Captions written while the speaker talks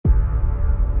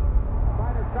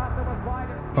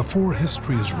Before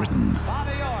history is written,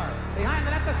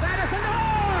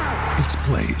 it's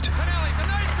played.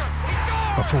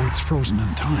 Before it's frozen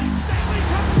in time,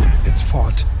 it's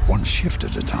fought one shift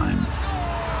at a time.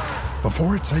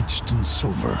 Before it's etched in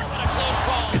silver,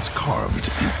 it's carved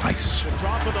in ice.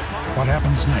 What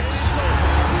happens next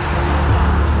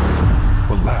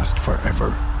will last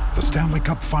forever. The Stanley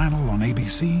Cup Final on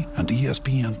ABC and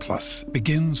ESPN Plus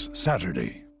begins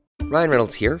Saturday. Ryan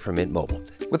Reynolds here from Mint Mobile.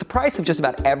 With the price of just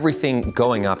about everything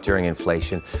going up during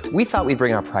inflation, we thought we'd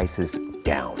bring our prices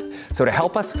down. So to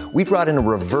help us, we brought in a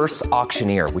reverse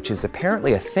auctioneer, which is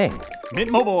apparently a thing. Mint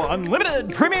Mobile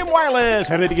Unlimited Premium Wireless.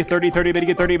 How to get 30, 30, bit to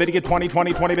get 30, bit to get 20,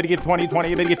 20, 20, bit to get 20,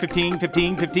 20, bit to get 15,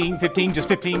 15, 15, 15, just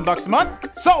 $15 a month?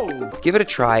 Sold! Give it a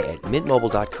try at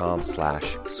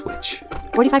mintmobile.com/switch.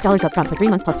 $45 up front for 3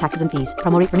 months plus taxes and fees.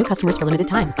 Promo rate for new customers for limited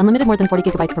time. Unlimited more than 40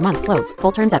 gigabytes per month. Slows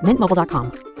full terms at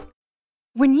mintmobile.com.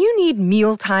 When you need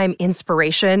mealtime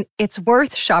inspiration, it's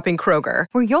worth shopping Kroger,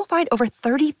 where you'll find over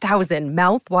 30,000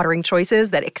 mouth-watering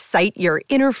choices that excite your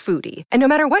inner foodie. And no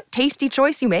matter what tasty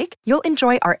choice you make, you'll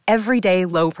enjoy our everyday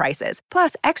low prices,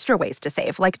 plus extra ways to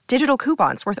save, like digital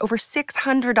coupons worth over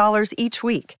 $600 each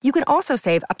week. You can also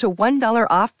save up to $1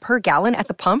 off per gallon at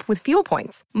the pump with fuel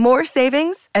points. More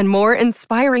savings and more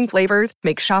inspiring flavors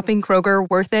make shopping Kroger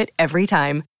worth it every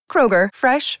time. Kroger,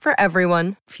 fresh for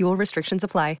everyone. Fuel restrictions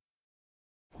apply.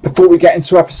 Before we get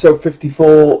into episode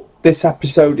 54, this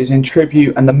episode is in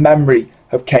tribute and the memory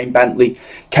of Kane Bentley.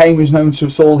 Kane was known to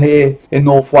us all here in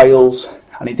North Wales,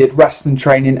 and he did wrestling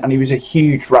training, and he was a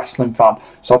huge wrestling fan.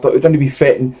 So I thought it would only be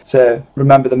fitting to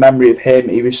remember the memory of him.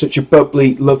 He was such a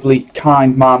bubbly, lovely,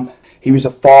 kind man. He was a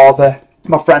father.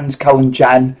 My friends Cal and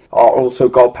Jen are also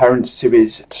godparents to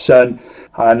his son,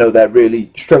 and I know they're really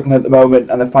struggling at the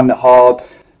moment and they find it hard.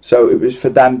 So it was for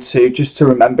them to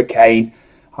remember Kane.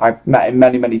 I've met him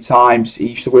many, many times. He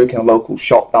used to work in a local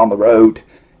shop down the road.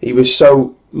 He was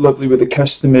so lovely with the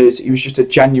customers. He was just a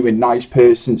genuine, nice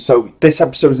person. So this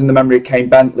episode is in the memory of Kane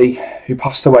Bentley, who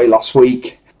passed away last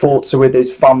week. Thoughts are with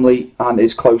his family and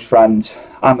his close friends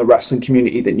and the wrestling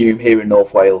community that knew him here in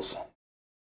North Wales.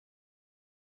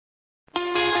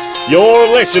 You're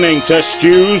listening to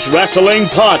Stu's Wrestling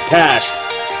Podcast.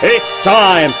 It's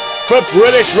time for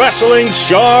British Wrestling's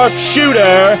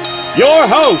sharpshooter, your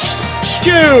host,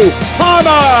 Stu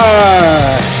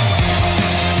Harmer!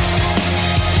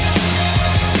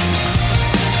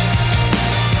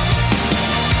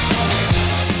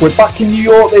 We're back in New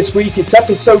York this week. It's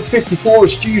episode 54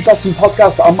 of Stu's Wrestling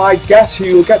Podcast, and my guest, who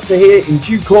you'll get to hear in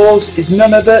due course, is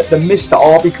none other than Mr.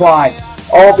 Arby Klein.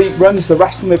 Arby runs the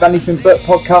Wrestling With Anything But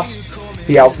podcasts.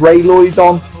 He has Ray Lloyd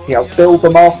on, he has Bill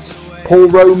DeMott, Paul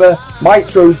Roma, Mike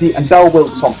Drosy and Del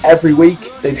Wilkes on every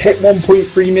week. They've hit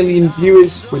 1.3 million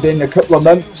viewers within a couple of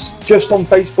months. Just on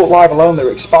Facebook Live alone,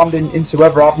 they're expanding into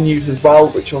other avenues as well,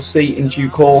 which you'll see in due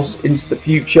course into the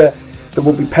future. There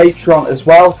will be Patreon as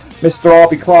well. Mr.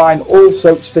 Arby Klein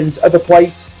also spins other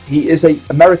plates. He is an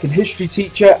American history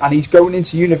teacher and he's going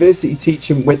into university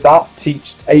teaching with that.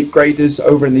 Teach 8th graders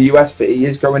over in the US, but he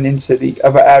is going into the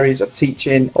other areas of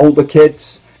teaching older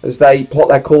kids as they plot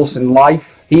their course in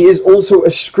life. He is also a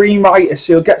screenwriter,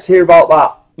 so you'll get to hear about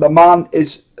that. The man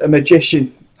is a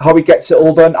magician. How he gets it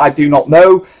all done, I do not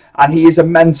know. And he is a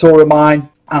mentor of mine,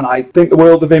 and I think the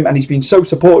world of him, and he's been so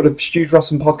supportive of Stu's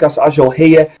Wrestling Podcast, as you'll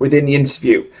hear within the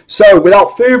interview. So,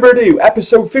 without further ado,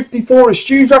 episode 54 of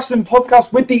Stu's Wrestling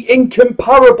Podcast with the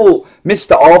incomparable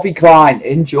Mr. Arby Klein.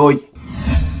 Enjoy.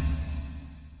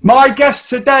 My guest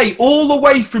today, all the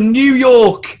way from New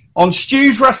York, on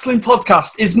Stu's Wrestling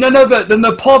Podcast is none other than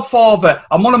the podfather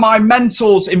and one of my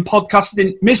mentors in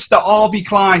podcasting, Mr. Arby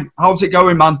Klein. How's it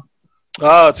going, man?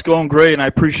 It's going great, and I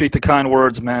appreciate the kind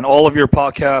words, man. All of your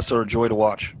podcasts are a joy to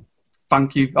watch.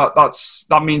 Thank you.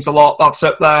 That means a lot. That's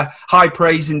up there. High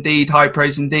praise indeed. High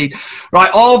praise indeed. Right,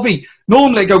 Arby,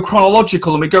 normally I go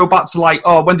chronological and we go back to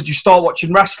when did you start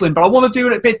watching wrestling? But I want to do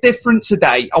it a bit different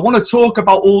today. I want to talk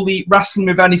about all the Wrestling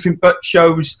With Anything But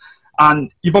shows, and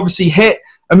you've obviously hit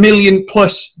 1 million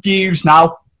plus views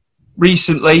now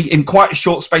recently in quite a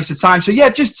short space of time. So yeah,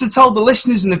 just to tell the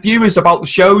listeners and the viewers about the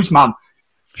shows, man.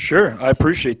 Sure, I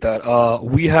appreciate that.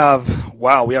 We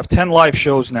have 10 live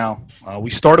shows now. We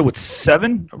started with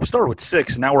 6,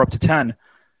 and now we're up to 10.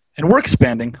 And we're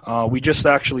expanding. We just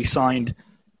actually signed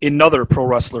another pro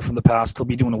wrestler from the past. He'll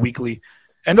be doing a weekly.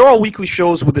 And they're all weekly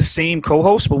shows with the same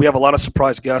co-host, but we have a lot of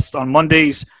surprise guests. On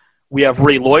Mondays, we have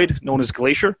Ray Lloyd, known as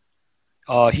Glacier.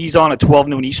 He's on at 12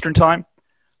 noon Eastern time.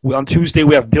 On Tuesday,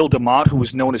 we have Bill DeMott, who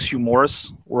is known as Hugh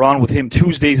Morris. We're on with him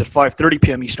Tuesdays at 5:30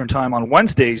 p.m. Eastern time. On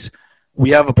Wednesdays,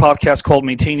 we have a podcast called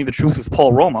Maintaining the Truth with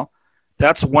Paul Roma.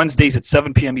 That's Wednesdays at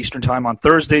 7 p.m. Eastern Time. On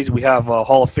Thursdays, we have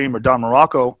Hall of Famer Don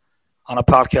Morocco on a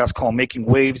podcast called Making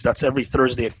Waves. That's every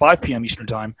Thursday at 5 p.m. Eastern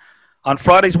Time. On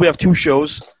Fridays, we have 2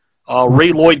 shows.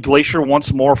 Ray Lloyd Glacier,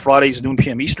 once more, Fridays, noon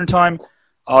p.m. Eastern Time.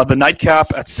 The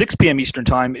nightcap at 6 p.m. Eastern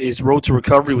Time is Road to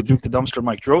Recovery with Duke the Dumpster,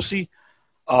 Mike Drosy.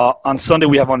 On Sunday,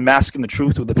 we have Unmasking the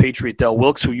Truth with the Patriot Del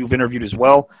Wilkes, who you've interviewed as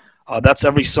well. That's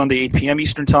every Sunday, 8 p.m.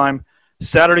 Eastern Time.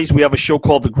 Saturdays, we have a show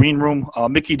called The Green Room.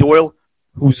 Mickey Doyle,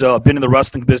 who's been in the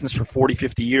wrestling business for 40,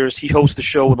 50 years. He hosts the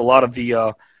show with a lot of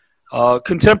the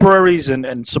contemporaries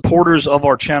and supporters of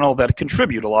our channel that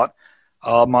contribute a lot.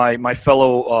 My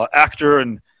fellow actor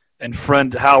and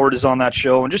friend Howard is on that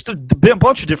show, and just a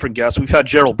bunch of different guests. We've had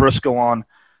Gerald Briscoe on.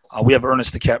 We have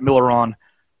Ernest the Cat Miller on.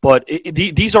 But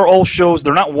these are all shows.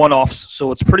 They're not one-offs,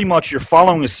 so it's pretty much you're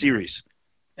following a series.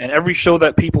 And every show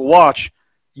that people watch,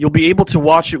 you'll be able to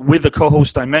watch it with the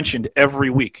co-host I mentioned every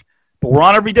week. But we're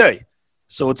on every day.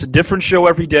 So it's a different show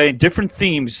every day, different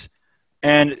themes,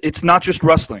 and it's not just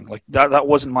wrestling. Like that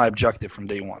wasn't my objective from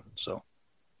day one. So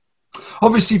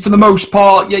obviously, for the most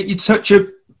part, yeah, you touch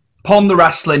upon the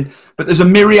wrestling, but there's a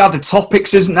myriad of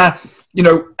topics, isn't there? You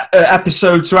know,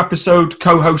 episode to episode,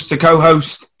 co-host to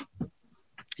co-host.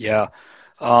 Yeah.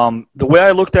 The way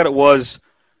I looked at it was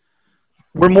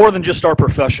we're more than just our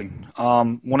profession.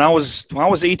 When I was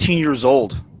 18 years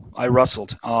old, I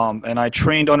wrestled, and I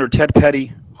trained under Ted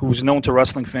Petty, who was known to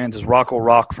wrestling fans as Rocco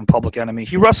Rock from Public Enemy.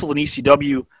 He wrestled in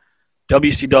ECW,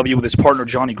 WCW with his partner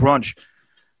Johnny Grunge.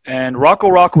 And Rocco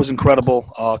Rock was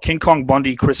incredible. King Kong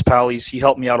Bundy, Chris Pallies, he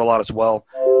helped me out a lot as well.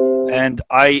 And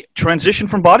I transitioned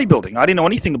from bodybuilding. I didn't know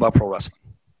anything about pro wrestling.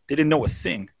 They didn't know a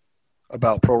thing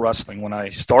about pro wrestling when I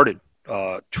started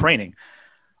training.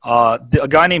 A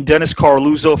guy named Dennis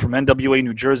Carluzzo from NWA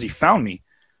New Jersey found me.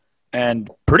 And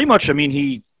pretty much, I mean,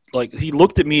 he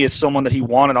looked at me as someone that he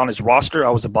wanted on his roster. I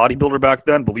was a bodybuilder back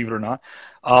then, believe it or not.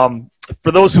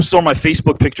 For those who saw my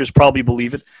Facebook pictures, probably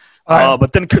believe it.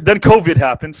 But then COVID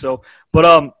happened. But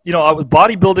I was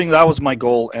bodybuilding. That was my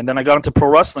goal. And then I got into pro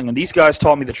wrestling, and these guys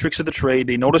taught me the tricks of the trade.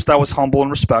 They noticed I was humble and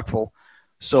respectful.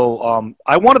 So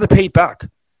I wanted to pay it back.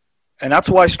 And that's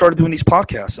why I started doing these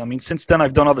podcasts. I mean, since then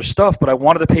I've done other stuff, but I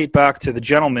wanted to pay it back to the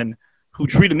gentleman who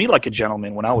treated me like a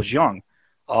gentleman when I was young.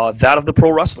 That of the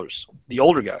pro wrestlers, the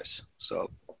older guys.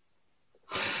 So,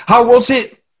 how was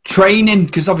it training?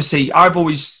 Because obviously I've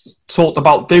always talked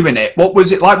about doing it. What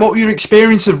was it like? What were your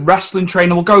experience of wrestling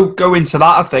training? We'll go into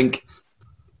that, I think.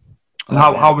 And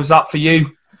how was that for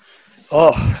you?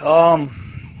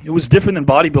 It was different than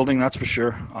bodybuilding, that's for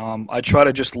sure. I try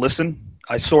to just listen.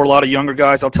 I saw a lot of younger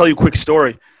guys. I'll tell you a quick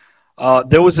story.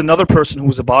 There was another person who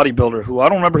was a bodybuilder who I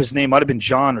don't remember his name. Might have been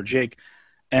John or Jake.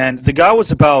 And the guy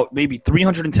was about maybe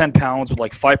 310 pounds with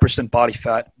like 5% body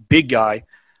fat, big guy.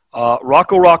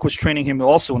 Rocco Rock was training him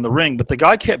also in the ring, but the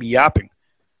guy kept yapping.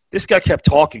 This guy kept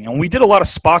talking. And we did a lot of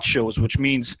spot shows, which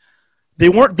means they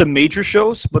weren't the major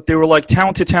shows, but they were like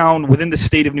town to town within the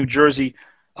state of New Jersey.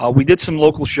 We did some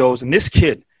local shows. And this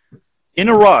kid, in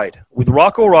a ride with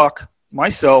Rocco Rock,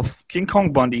 myself, King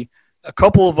Kong Bundy, a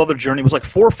couple of other journey, it was like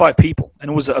 4 or 5 people. And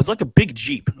it was like a big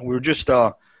Jeep. And we were just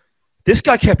this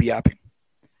guy kept yapping.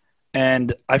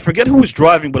 And I forget who was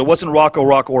driving, but it wasn't Rocco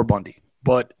Rock or Bundy.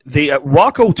 But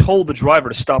Rocco told the driver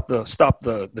to stop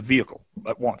the vehicle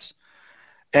at once.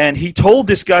 And he told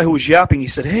this guy who was yapping, he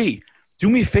said, "Hey, do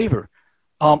me a favor.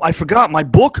 I forgot my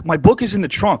book. My book is in the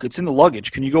trunk. It's in the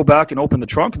luggage. Can you go back and open the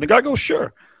trunk?" And the guy goes,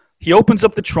 "Sure." He opens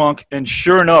up the trunk, and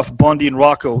sure enough, Bundy and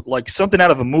Rocco, like something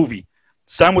out of a movie,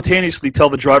 simultaneously tell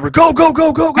the driver, "Go, go,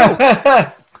 go, go,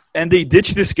 go." And they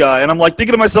ditch this guy. And I'm like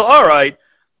thinking to myself, all right,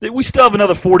 we still have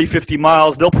another 40, 50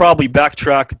 miles. They'll probably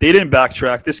backtrack. They didn't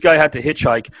backtrack. This guy had to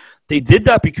hitchhike. They did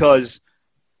that because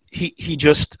he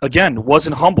just, again,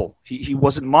 wasn't humble. He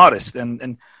wasn't modest.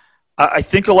 And I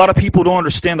think a lot of people don't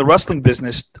understand the wrestling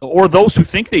business, or those who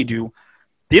think they do.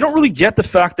 They don't really get the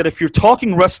fact that if you're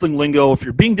talking wrestling lingo, if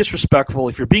you're being disrespectful,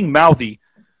 if you're being mouthy,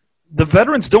 the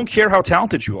veterans don't care how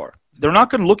talented you are. They're not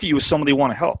going to look at you as someone they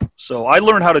want to help. So I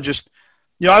learned how to just –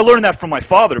 I learned that from my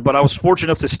father, but I was fortunate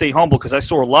enough to stay humble because I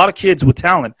saw a lot of kids with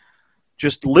talent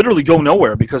just literally go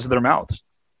nowhere because of their mouths.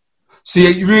 So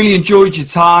you really enjoyed your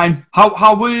time.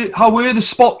 How were the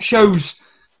spot shows?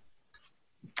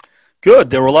 Good.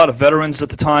 There were a lot of veterans at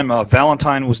the time.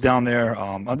 Valentine was down there.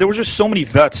 There were just so many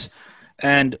vets.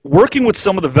 And working with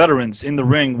some of the veterans in the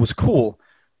ring was cool.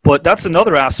 But that's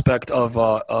another aspect of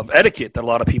etiquette that a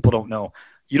lot of people don't know.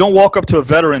 You don't walk up to a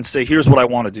veteran and say, "Here's what I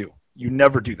want to do." You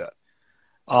never do that.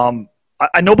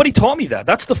 Nobody taught me that.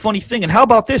 That's the funny thing. And how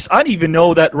about this? I didn't even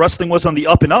know that wrestling was on the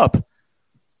up and up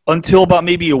until about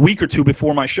maybe a week or two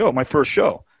before my first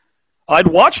show. I'd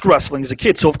watched wrestling as a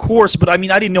kid, so of course, but I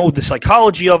mean, I didn't know the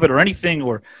psychology of it or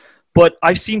anything, but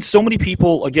I've seen so many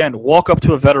people, again, walk up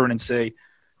to a veteran and say,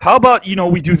 how about,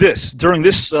 we do this during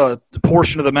this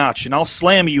portion of the match, and I'll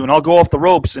slam you, and I'll go off the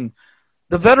ropes, and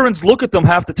the veterans look at them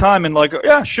half the time and like,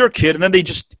 yeah, sure, kid, and then they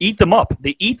just eat them up.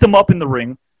 They eat them up in the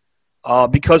ring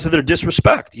because of their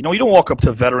disrespect. You don't walk up to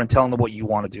a veteran telling them what you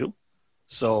want to do.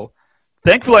 So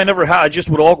thankfully I never had.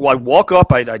 I'd walk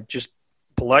up, I'd just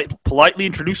politely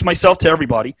introduce myself to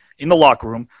everybody in the locker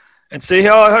room and say,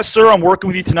 hey, sir, I'm working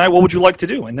with you tonight. What would you like to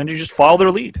do? And then you just follow their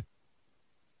lead.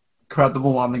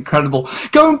 Incredible, man. Incredible.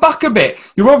 Going back a bit,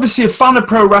 you're obviously a fan of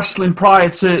pro wrestling prior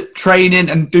to training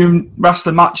and doing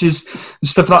wrestling matches and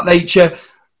stuff of that nature.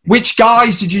 Which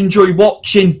guys did you enjoy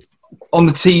watching on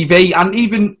the TV? And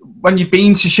even when you've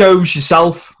been to shows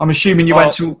yourself, I'm assuming you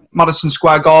went to Madison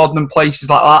Square Garden and places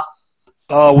like that.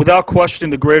 Without question,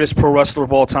 the greatest pro wrestler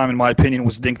of all time, in my opinion,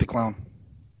 was Dink the Clown.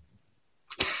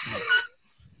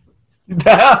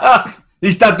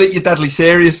 You're deadly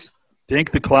serious.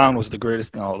 Dink the Clown was the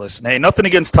greatest. No, listen, hey, nothing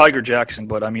against Tiger Jackson,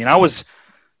 but I mean,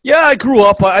 I grew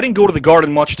up. I didn't go to the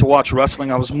Garden much to watch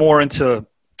wrestling. I was more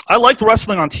I liked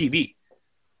wrestling on TV.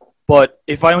 But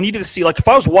if I needed to see, if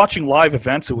I was watching live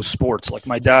events, it was sports. Like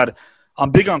my dad,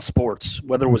 I'm big on sports,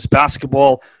 whether it was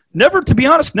basketball. To be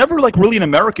honest, never really an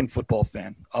American football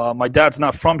fan. My dad's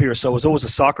not from here, so I was always a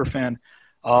soccer fan.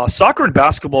 Soccer and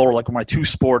basketball were my two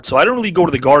sports, so I didn't really go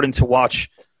to the Garden to watch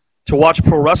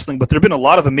pro wrestling, but there have been a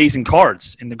lot of amazing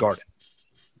cards in the Garden.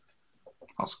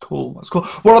 That's cool.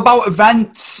 What about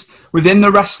events within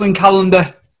the wrestling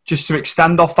calendar? Just to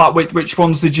extend off that, which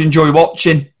ones did you enjoy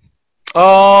watching?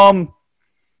 Prior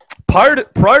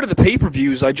to the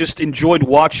pay-per-views, I just enjoyed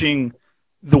watching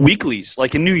the weeklies.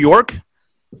 Like in New York,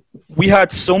 we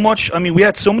had so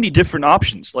many different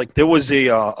options. Like there was a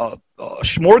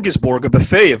smorgasbord, a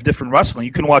buffet of different wrestling.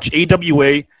 You can watch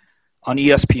AWA on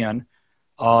ESPN.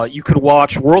 You could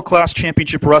watch World Class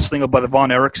Championship Wrestling by the Von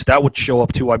Erichs. That would show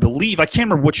up too, I believe. I can't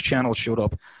remember which channel it showed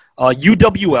up.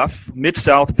 UWF,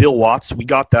 Mid-South, Bill Watts. We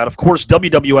got that. Of course,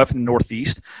 WWF in the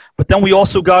Northeast. But then we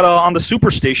also got on the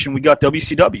Superstation, we got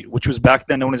WCW, which was back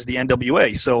then known as the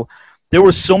NWA. So there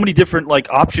were so many different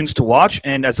options to watch.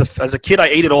 And as a kid, I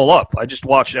ate it all up. I just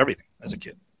watched everything as a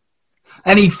kid.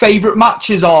 Any favourite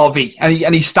matches, Harvey?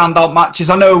 Any standout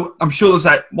matches? I'm sure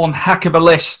there's one heck of a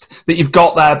list that you've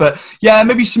got there, but yeah,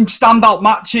 maybe some standout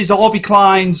matches. Harvey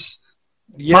Klein's.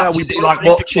 Yeah, we like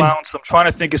watching. I'm trying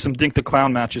to think of some Dink the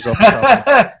Clown matches off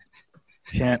the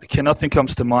top. Nothing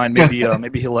comes to mind. Maybe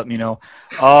he'll let me know.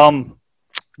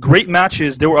 Great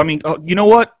matches. There were. You know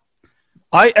what?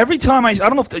 Every time I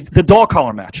don't know if the dog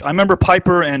collar match. I remember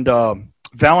Piper and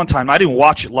Valentine. I didn't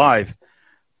watch it live.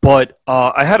 But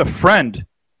I had a friend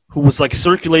who was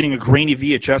circulating a grainy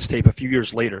VHS tape a few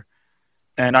years later.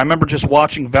 And I remember just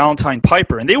watching Valentine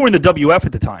Piper. And they were in the WF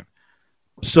at the time.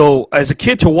 So as a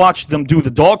kid to watch them do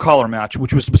the dog collar match,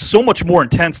 which was so much more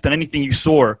intense than anything you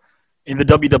saw in the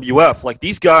WWF.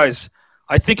 These guys,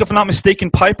 I think if I'm not mistaken,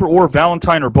 Piper or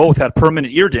Valentine or both had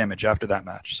permanent ear damage after that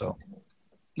match. So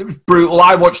it was brutal.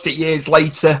 I watched it years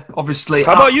later, obviously.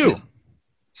 How about you?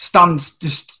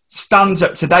 Stands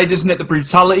up today, doesn't it? The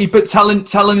brutality, but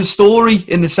telling a story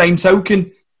in the same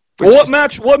token. Well,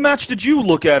 what match did you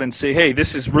look at and say, "Hey,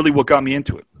 this is really what got me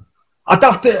into it"? I'd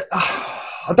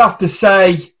have to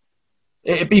say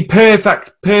it'd be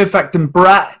Perfect and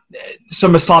Brett,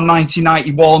 SummerSlam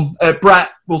 1991.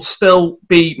 Brett will still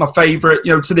be my favourite,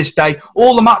 to this day.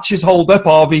 All the matches hold up,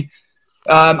 Harvey.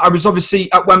 I was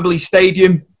obviously at Wembley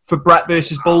Stadium for Brett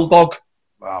versus Bulldog.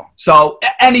 Wow. So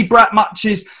any Brett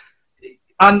matches.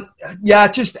 And yeah,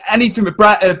 just anything with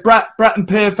Brett and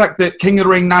Perfect at King of the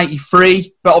Ring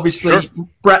 93. But obviously, sure.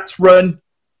 Brett's run,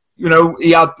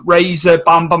 he had Razor,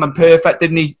 Bam Bam, and Perfect,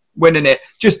 didn't he? Winning it.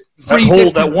 Just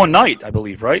that one night, I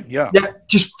believe, right? Yeah. Yeah,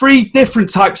 just 3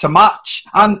 different types of match.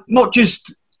 And not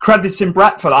just crediting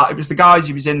Brett for that. It was the guys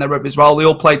he was in there with as well. They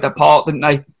all played their part, didn't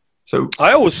they? So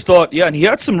I always thought, and he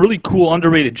had some really cool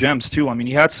underrated gems too.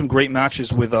 He had some great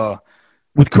matches with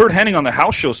Kurt Hennig on the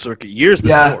house show circuit years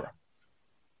before. Yeah.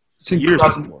 Years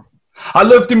before. I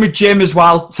loved him with Jim as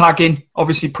well, tagging,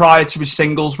 obviously prior to his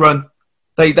singles run.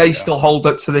 They still hold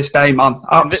up to this day, man.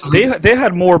 They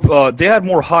had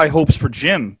more high hopes for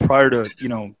Jim prior to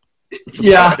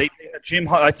Yeah. They had Jim.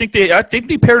 I think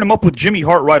they paired him up with Jimmy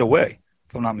Hart right away,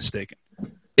 if I'm not mistaken.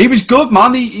 He was good,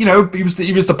 man. He was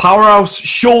the powerhouse.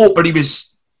 Short, but he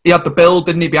had the build,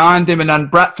 didn't he, behind him, and then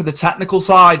Brett for the technical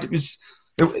side.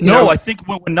 I think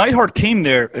when Neidhart came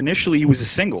there initially, he was a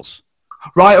singles.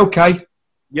 Right, okay.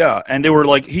 Yeah, and they were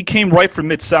he came right from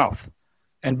Mid-South.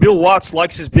 And Bill Watts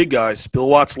likes his big guys. Bill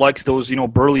Watts likes those,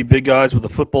 burly big guys with a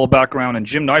football background. And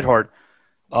Jim Neidhart,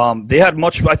 I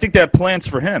think they had plans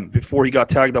for him before he got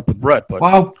tagged up with Brett. But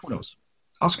wow. Who knows?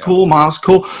 That's cool, man. That's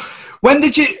cool. When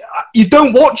did you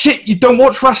don't watch it? You don't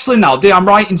watch wrestling now, do you? I'm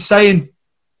right in saying.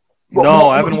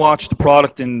 I haven't watched the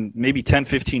product in maybe 10,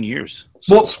 15 years.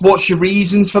 So. What's your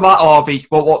reasons for that, Harvey?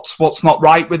 What's not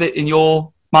right with it in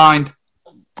your mind?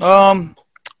 I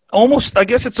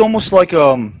guess it's almost like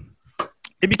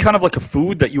maybe kind of like a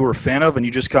food that you were a fan of and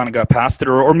you just kind of got past it,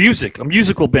 or music, a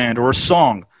musical band or a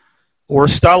song or a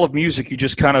style of music you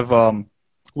just kind of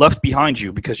left behind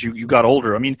you because you got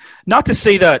older. I mean, not to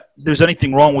say that there's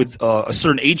anything wrong with a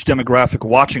certain age demographic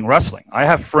watching wrestling. I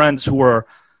have friends who are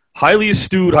highly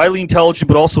astute, highly intelligent,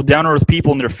 but also down-to-earth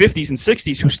people in their 50s and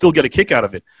 60s who still get a kick out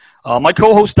of it. My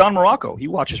co-host, Don Morocco, he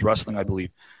watches wrestling, I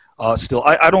believe. Still,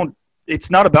 I don't –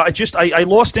 it's not about – I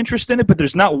lost interest in it, but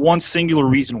there's not one singular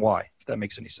reason why, if that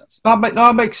makes any sense.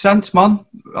 That makes sense, man.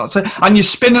 And you're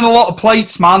spinning a lot of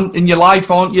plates, man, in your life,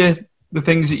 aren't you, the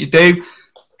things that you do.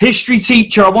 History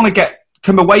teacher, I want to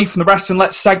come away from the rest and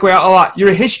let's segue out of that. You're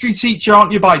a history teacher,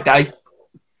 aren't you, by day?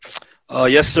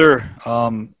 Yes, sir.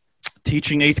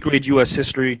 Teaching 8th grade U.S.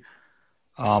 history.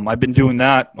 I've been doing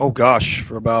that,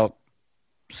 for about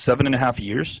 7.5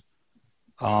 years.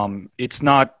 It's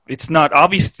not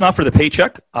obvious. It's not for the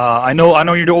paycheck. I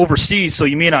know you're overseas, so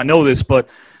you may not know this, but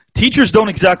teachers don't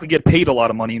exactly get paid a lot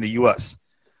of money in the U.S.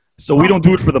 So we don't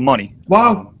do it for the money.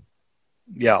 Wow.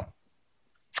 Yeah.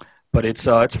 But it's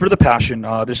for the passion.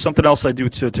 There's something else I do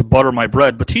to butter my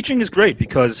bread. But teaching is great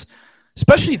because,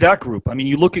 especially that group. I mean,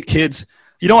 you look at kids.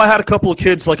 I had a couple of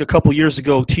kids like a couple of years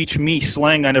ago teach me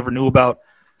slang I never knew about.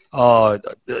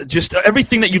 Just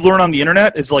everything that you learn on the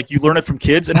internet is like you learn it from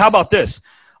kids. And how about this?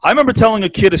 I remember telling a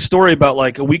kid a story about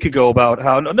like a week ago about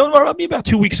how maybe about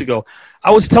 2 weeks ago.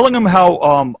 I was telling him how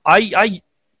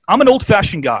I'm an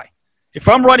old-fashioned guy. If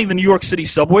I'm riding the New York City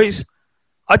subways,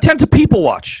 I tend to people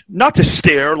watch, not to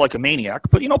stare like a maniac,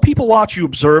 but people watch, you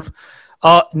observe.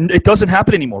 It doesn't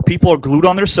happen anymore. People are glued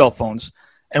on their cell phones.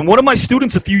 And one of my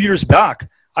students a few years back,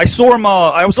 I saw him.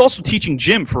 I was also teaching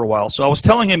gym for a while, so I was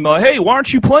telling him, "Hey, why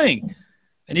aren't you playing?"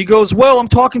 And he goes, "Well, I'm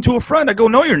talking to a friend." I go,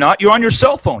 "No, you're not. You're on your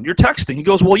cell phone. You're texting." He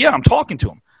goes, "Well, yeah, I'm talking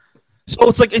to him." So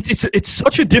it's like it's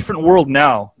such a different world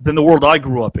now than the world I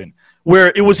grew up in,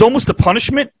 where it was almost a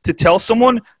punishment to tell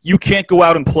someone you can't go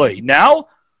out and play. Now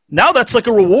that's like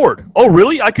a reward. Oh,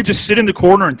 really? I could just sit in the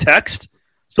corner and text?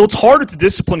 So it's harder to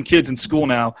discipline kids in school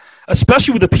now,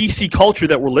 especially with the PC culture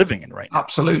that we're living in right now.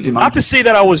 Absolutely, man. Not to say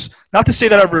that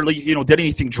I ever did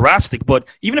anything drastic, but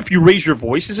even if you raise your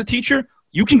voice as a teacher,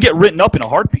 you can get written up in a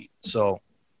heartbeat. So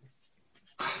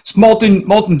it's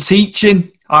modern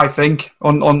teaching, I think,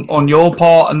 on your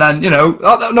part, and then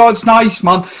no, it's nice,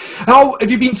 man. How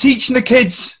have you been teaching the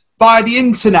kids via the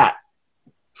internet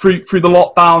through the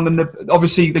lockdown and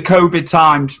obviously the COVID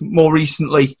times more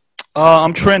recently?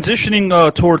 I'm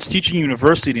transitioning towards teaching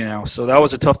university now, so that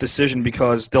was a tough decision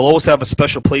because they'll always have a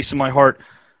special place in my heart.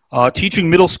 Teaching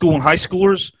middle school and high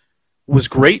schoolers was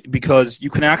great because you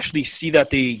can actually see that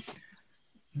they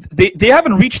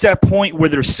haven't reached that point where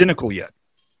they're cynical yet.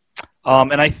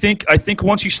 And I think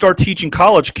once you start teaching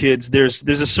college kids, there's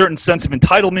a certain sense of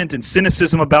entitlement and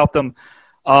cynicism about them.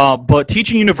 But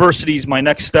teaching university is my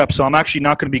next step, so I'm actually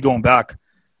not going to be going back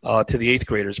to the 8th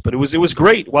graders. But it was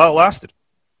great while it lasted.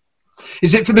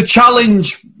 Is it for the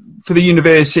challenge for the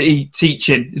university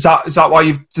teaching? Is that why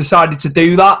you've decided to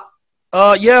do that?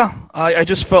 Yeah, I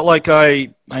just felt like I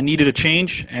needed a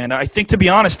change. And I think, to be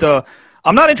honest,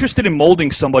 I'm not interested in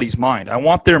molding somebody's mind. I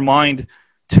want their mind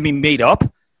to be made up,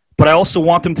 but I also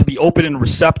want them to be open and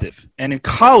receptive. And in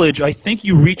college, I think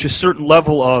you reach a certain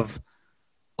level of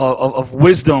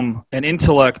wisdom and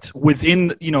intellect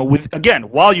within,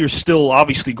 while you're still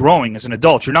obviously growing as an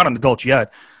adult. You're not an adult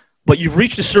yet. But you've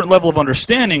reached a certain level of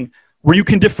understanding where you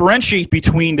can differentiate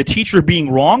between the teacher being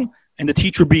wrong and the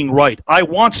teacher being right. I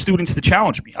want students to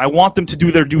challenge me. I want them to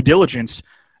do their due diligence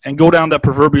and go down that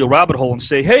proverbial rabbit hole and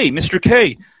say, "Hey, Mr.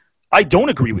 K, I don't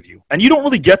agree with you." And you don't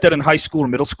really get that in high school or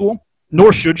middle school,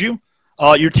 nor should you.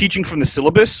 You're teaching from the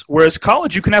syllabus, whereas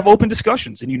college you can have open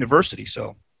discussions in university.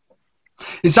 So,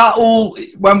 is that all?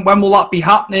 When will that be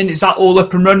happening? Is that all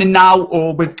up and running now,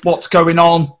 or with what's going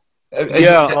on? Is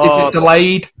it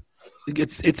delayed?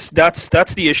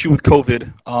 That's the issue with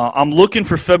COVID. I'm looking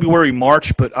for February,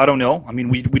 March, but I don't know. I mean,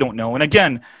 we don't know. And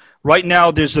again, right now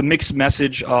there's a mixed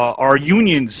message. Our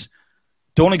unions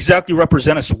don't exactly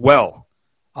represent us well.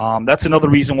 That's another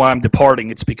reason why I'm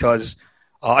departing. It's because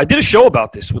I did a show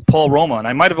about this with Paul Roma, and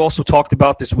I might have also talked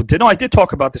about this I did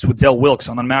talk about this with Del Wilkes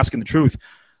on Unmasking the Truth.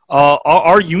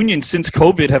 our unions since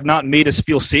COVID have not made us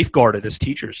feel safeguarded as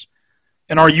teachers.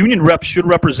 And our union reps should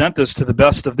represent us to the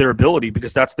best of their ability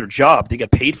because that's their job. They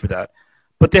get paid for that.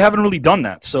 But they haven't really done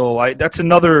that. So that's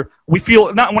another – we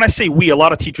feel – not when I say we, a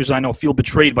lot of teachers I know feel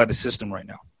betrayed by the system right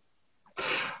now.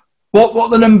 What are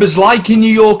the numbers like in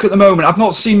New York at the moment? I've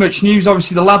not seen much news.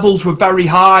 Obviously, the levels were very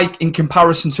high in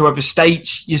comparison to other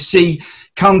states. You see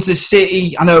Kansas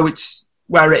City, I know it's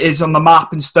where it is on the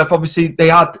map and stuff. Obviously, they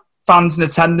had fans in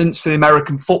attendance for the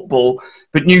American football.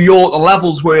 But New York, the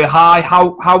levels were high.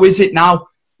 How is it now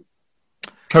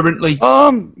currently?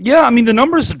 Yeah, I mean, the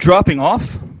numbers are dropping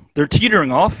off. They're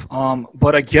teetering off.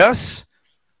 But I guess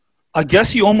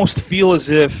you almost feel as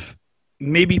if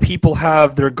maybe people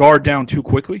have their guard down too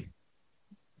quickly.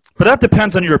 But that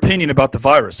depends on your opinion about the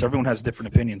virus. Everyone has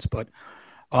different opinions, but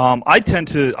I tend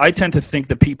to think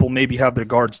that people maybe have their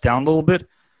guards down a little bit.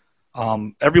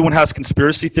 Everyone has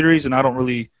conspiracy theories, and I don't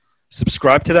really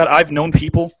subscribe to that. I've known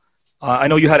people. I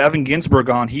know you had Evan Ginsberg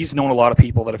on. He's known a lot of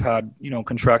people that have had,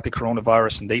 contracted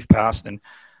coronavirus, and they've passed. And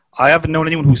I haven't known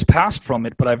anyone who's passed from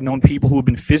it, but I've known people who have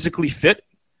been physically fit,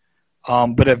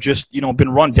 but have just, been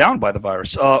run down by the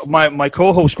virus. My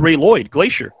co-host Ray Lloyd,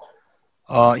 Glacier.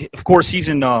 Of course, he's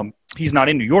not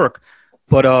in New York,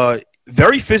 but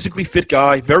very physically fit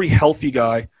guy, very healthy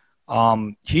guy.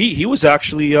 He was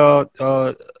actually,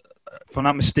 if I'm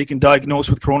not mistaken, diagnosed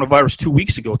with coronavirus 2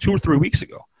 or 3 weeks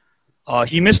ago.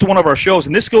 He missed one of our shows,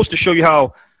 and this goes to show you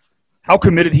how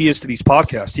committed he is to these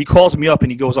podcasts. He calls me up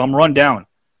and he goes, "I'm run down,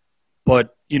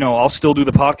 but I'll still do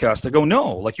the podcast." I go,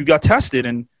 "No, you got tested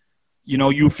and."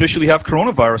 You officially have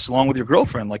coronavirus along with your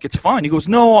girlfriend. It's fine. He goes,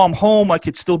 "No, I'm home. I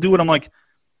could still do it." I'm like,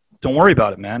 "Don't worry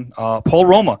about it, man." Paul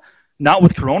Roma, not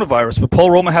with coronavirus, but Paul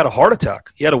Roma had a heart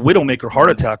attack. He had a Widowmaker heart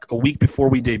attack a week before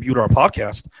we debuted our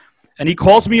podcast. And he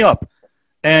calls me up.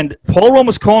 And Paul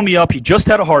Roma's calling me up. He just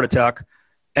had a heart attack.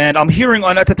 And I'm hearing,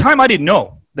 and at the time I didn't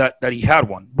know that he had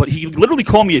one. But he literally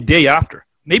called me a day after.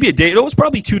 Maybe a day. It was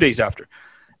probably 2 days after.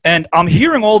 And I'm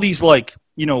hearing all these,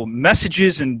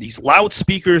 messages and these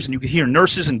loudspeakers, and you could hear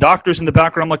nurses and doctors in the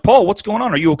background. I'm like, "Paul, what's going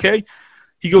on? Are you okay?"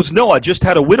 He goes, "No, I just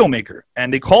had a Widowmaker."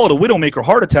 And they call it a Widowmaker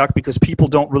heart attack because people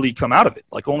don't really come out of it.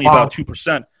 Only about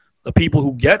 2% of people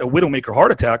who get a Widowmaker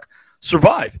heart attack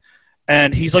survive.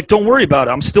 And he's like, "Don't worry about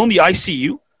it. I'm still in the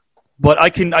ICU, but I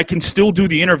can still do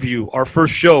the interview, our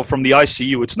first show from the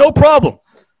ICU. It's no problem."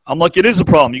 I'm like, "It is a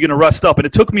problem. You're going to rest up." And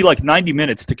it took me 90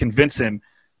 minutes to convince him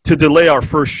to delay our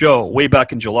first show way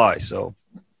back in July. So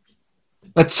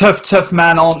they're tough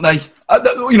men, aren't they?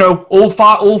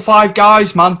 All five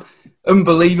guys, man.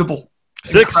 Unbelievable.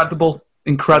 6.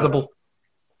 Incredible.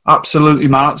 Absolutely,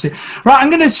 man. Absolutely. Right, I'm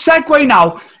going to segue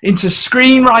now into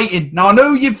screenwriting. Now, I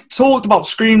know you've talked about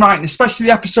screenwriting, especially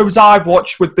the episodes I've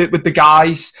watched with the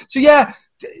guys. So,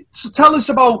 tell us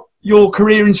about your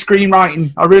career in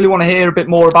screenwriting. I really want to hear a bit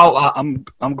more about that.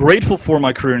 I'm grateful for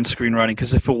my career in screenwriting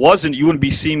because if it wasn't, you wouldn't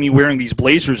be seeing me wearing these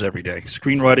blazers every day.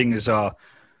 Screenwriting is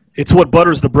it's what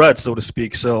butters the bread, so to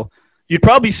speak. So you'd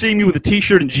probably see me with a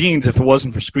T-shirt and jeans if it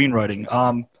wasn't for screenwriting.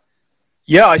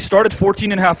 I started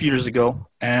 14 and a half years ago.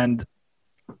 And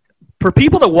for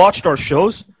people that watched our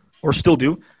shows, or still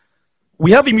do,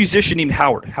 we have a musician named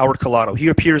Howard Collado. He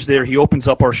appears there. He opens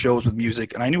up our shows with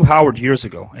music. And I knew Howard years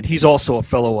ago. And he's also a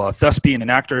fellow thespian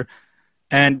and actor.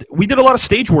 And we did a lot of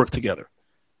stage work together.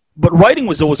 But writing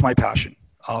was always my passion,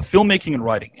 filmmaking and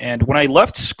writing. And when I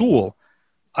left school,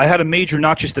 I had a major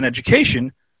not just in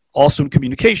education, also in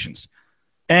communications.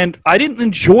 And I didn't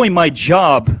enjoy my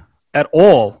job at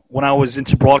all when I was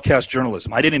into broadcast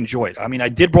journalism. I didn't enjoy it. I mean, I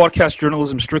did broadcast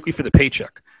journalism strictly for the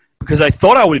paycheck because I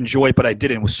thought I would enjoy it, but I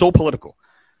didn't. It was so political.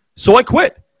 So I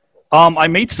quit. I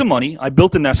made some money. I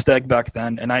built a nest egg back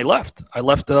then, and I left. I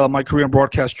left my career in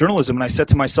broadcast journalism, and I said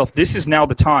to myself, this is now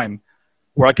the time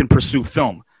where I can pursue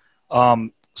film.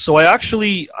 So I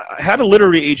had a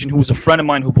literary agent who was a friend of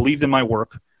mine who believed in my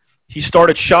work. He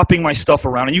started shopping my stuff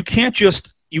around, and you can't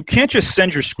just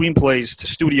send your screenplays to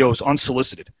studios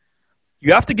unsolicited.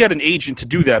 You have to get an agent to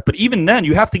do that, but even then,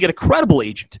 you have to get a credible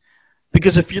agent,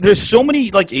 because there's so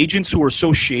many agents who are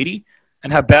so shady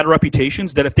and have bad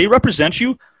reputations that if they represent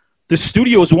you, the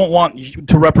studios won't want you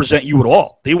to represent you at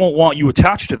all. They won't want you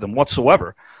attached to them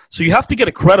whatsoever. So you have to get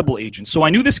a credible agent. So I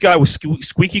knew this guy was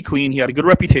squeaky clean. He had a good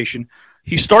reputation.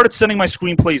 He started sending my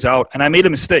screenplays out, and I made a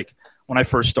mistake when I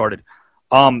first started.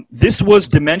 This was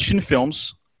Dimension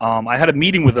Films. I had a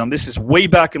meeting with them. This is way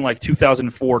back in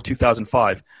 2004,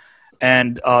 2005.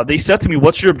 And they said to me,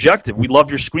 "What's your objective? We love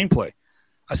your screenplay."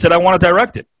 I said, "I want to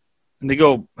direct it." And they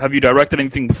go, "Have you directed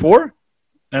anything before?"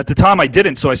 And at the time I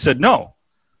didn't, so I said, "No.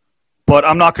 But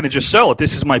I'm not going to just sell it.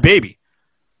 This is my baby."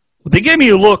 They gave me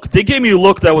a look.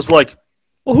 That was like,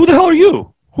 well, who the hell are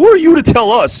you? Who are you to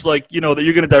tell us, like, that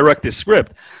you're going to direct this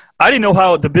script? I didn't know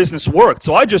how the business worked,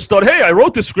 so I just thought, hey, I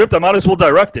wrote the script, I might as well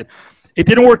direct it. It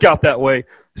didn't work out that way,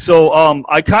 so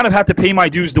I kind of had to pay my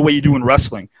dues the way you do in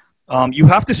wrestling. You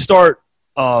have to start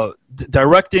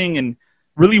directing and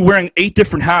really wearing 8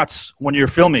 different hats when you're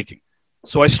filmmaking.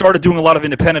 So I started doing a lot of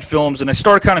independent films, and I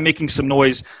started kind of making some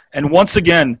noise. And once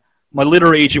again, my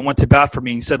literary agent went to bat for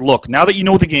me and said, look, now that you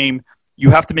know the game, you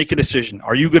have to make a decision.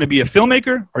 Are you going to be a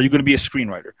filmmaker? Or are you going to be a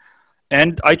screenwriter?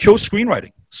 And I chose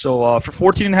screenwriting. So for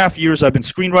 14 and a half years, I've been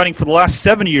screenwriting. For the last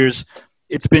 7 years,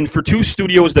 it's been for 2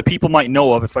 studios that people might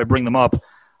know of if I bring them up.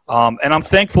 And I'm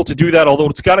thankful to do that, although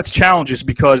it's got its challenges,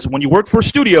 because when you work for a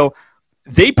studio,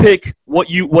 they pick what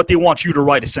they want you to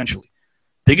write, essentially.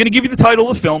 They're going to give you the title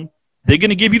of the film. They're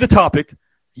going to give you the topic.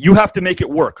 You have to make it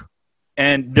work.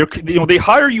 And they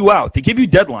hire you out. They give you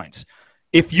deadlines.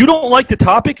 If you don't like the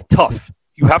topic, tough.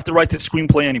 You have to write the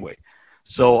screenplay anyway.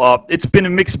 So it's been a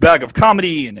mixed bag of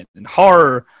comedy and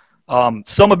horror.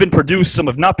 Some have been produced, some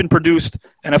have not been produced.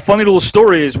 And a funny little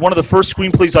story is one of the first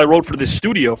screenplays I wrote for this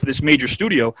studio, for this major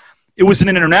studio, it was an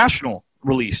international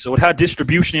release. So it had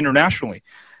distribution internationally.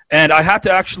 And I had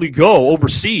to actually go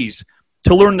overseas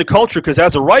to learn the culture because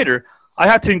as a writer, I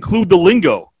had to include the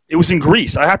lingo. It was in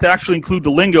Greece. I had to actually include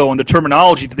the lingo and the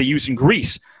terminology that they use in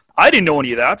Greece. I didn't know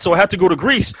any of that, so I had to go to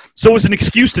Greece. So it was an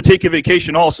excuse to take a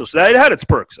vacation also. So that had its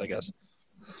perks, I guess.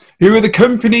 Who are the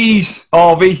companies,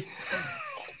 Harvey?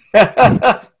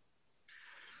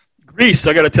 Greece,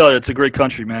 I got to tell you, it's a great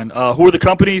country, man. Who are the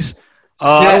companies?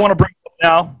 I don't want to bring it up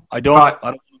now. I don't. Right.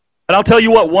 And I'll tell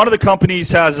you what, one of the companies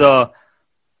has a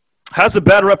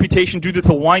bad reputation due to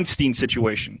the Weinstein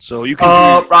situation. So you can.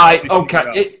 Oh, right.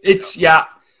 Okay.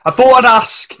 I thought I'd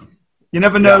ask. You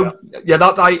never know. Yeah,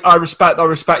 that I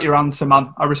respect your answer,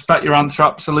 man. I respect your answer,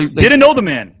 absolutely. Didn't know the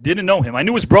man. Didn't know him. I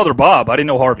knew his brother, Bob. I didn't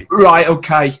know Harvey. Right,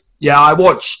 okay. Yeah, I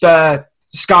watched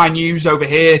Sky News over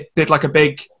here, did like a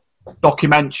big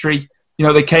documentary.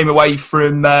 They came away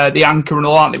from the anchor and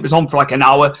all that, and it was on for like an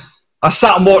hour. I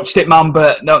sat and watched it, man,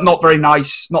 but no, not very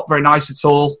nice. Not very nice at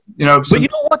all. But you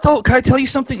know what, though? Can I tell you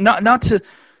something? Not to...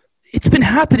 It's been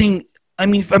happening... I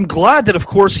mean, I'm glad that, of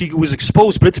course, he was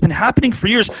exposed, but it's been happening for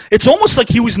years. It's almost like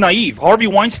he was naive. Harvey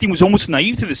Weinstein was almost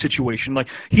naive to the situation. Like,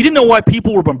 he didn't know why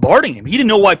people were bombarding him. He didn't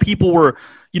know why people were,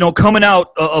 coming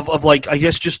out of like, I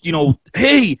guess, just,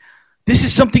 hey, this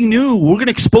is something new. We're going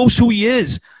to expose who he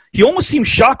is. He almost seemed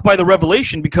shocked by the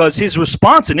revelation because his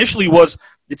response initially was,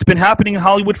 it's been happening in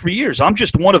Hollywood for years. I'm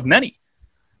just one of many.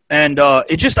 And I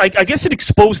guess it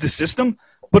exposed the system.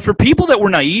 But for people that were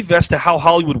naive as to how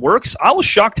Hollywood works, I was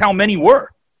shocked how many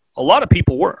were. A lot of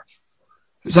people were.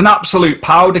 It was an absolute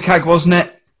powder keg, wasn't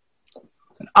it?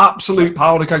 An absolute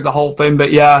powder keg, the whole thing.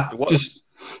 But yeah,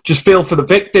 just feel for the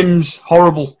victims.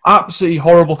 Horrible. Absolutely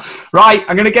horrible. Right,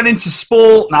 I'm going to get into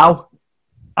sport now.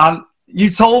 And you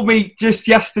told me just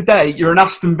yesterday you're an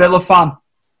Aston Villa fan.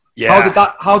 Yeah.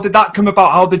 How did that come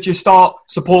about? How did you start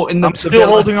supporting them? I'm still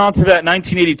holding on to that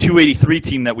 1982-83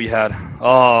 team that we had.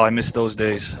 Oh, I miss those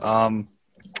days.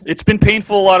 It's been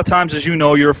painful a lot of times, as you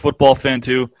know. You're a football fan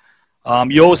too.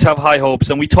 You always have high hopes,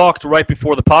 and we talked right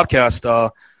before the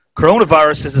podcast.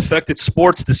 Coronavirus has affected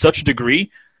sports to such a degree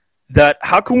that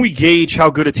how can we gauge how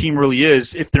good a team really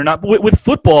is if they're not with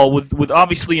football? With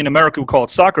obviously in America we call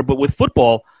it soccer, but with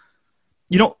football.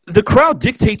 The crowd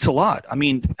dictates a lot. I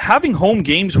mean, having home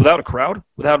games without a crowd,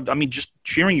 just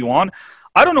cheering you on,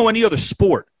 I don't know any other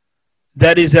sport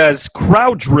that is as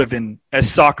crowd-driven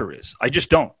as soccer is. I just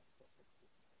don't.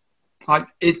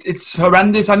 It's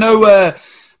horrendous. I know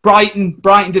Brighton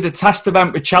did a test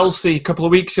event with Chelsea a couple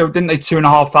of weeks ago, didn't they?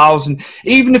 2,500.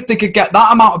 Even if they could get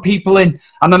that amount of people in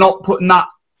and they're not putting that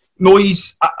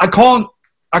noise, I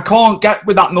can't get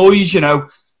with that noise,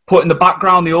 put in the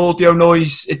background, the audio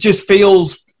noise. It just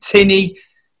feels tinny,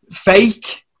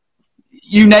 fake,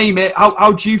 you name it.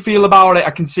 How do you feel about it? I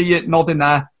can see it nodding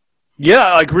there. Yeah,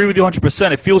 I agree with you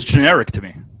 100%. It feels generic to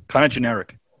me, kind of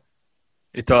generic.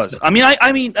 It does. I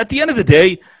mean, at the end of the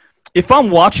day, if I'm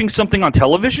watching something on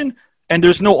television and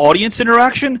there's no audience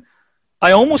interaction,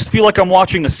 I almost feel like I'm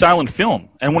watching a silent film.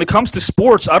 And when it comes to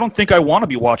sports, I don't think I want to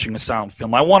be watching a silent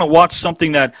film. I want to watch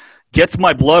something that gets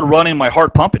my blood running, my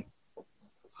heart pumping.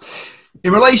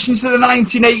 In relation to the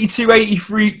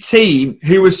 1982-83 team,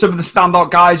 who were some of the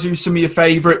standout guys? Who were some of your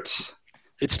favourites?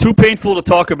 It's too painful to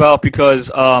talk about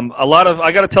because I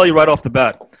got to tell you right off the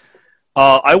bat,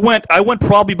 I went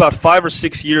probably about 5 or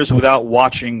 6 years without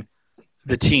watching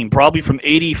the team, probably from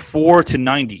 84 to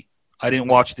 90. I didn't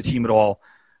watch the team at all.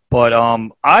 But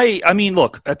I mean,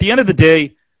 look, at the end of the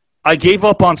day, I gave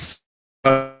up on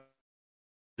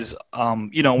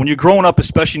when you're growing up,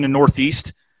 especially in the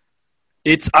Northeast,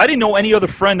 I didn't know any other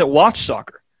friend that watched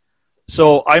soccer.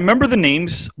 So I remember the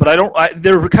names, but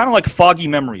they're kind of like foggy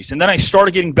memories. And then I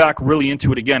started getting back really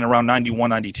into it again around 91,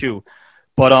 92.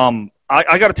 But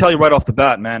I got to tell you right off the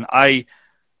bat, man,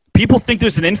 people think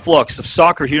there's an influx of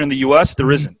soccer here in the U.S.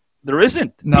 There isn't. There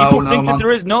isn't. People think that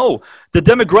there is. No. The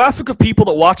demographic of people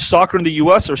that watch soccer in the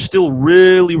U.S. are still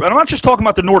really – and I'm not just talking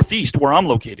about the Northeast where I'm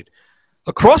located.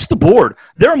 Across the board,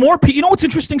 there are more people – you know what's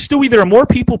interesting, Stewie? There are more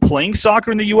people playing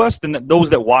soccer in the U.S. than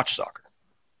those that watch soccer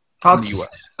in the U.S.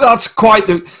 That's quite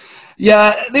the –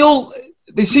 yeah,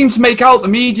 they seem to make out the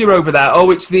media over there. Oh,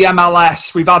 it's the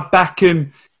MLS. We've had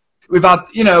Beckham. We've had,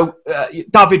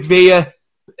 David Villa.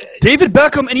 David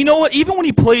Beckham, and you know what? Even when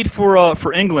he played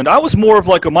for England, I was more of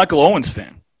like a Michael Owens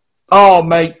fan. Oh,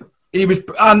 mate, he was.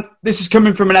 And this is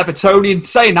coming from an Evertonian.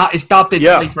 Saying that, his dad did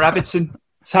play for Everton.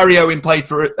 Terry Owen played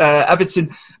for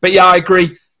Everton. But yeah, I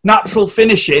agree. Natural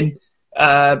finishing.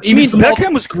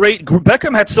 Beckham was great.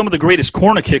 Beckham had some of the greatest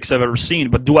corner kicks I've ever seen.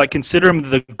 But do I consider him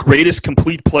the greatest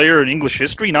complete player in English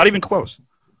history? Not even close.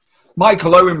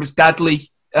 Michael Owen was deadly.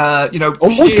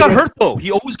 Always got hurt though. He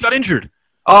always got injured.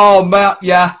 Oh man,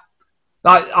 yeah,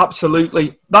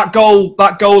 absolutely. That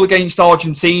goal against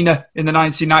Argentina in the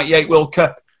 1998 World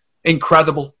Cup,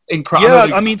 incredible. Yeah,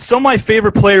 I mean, some of my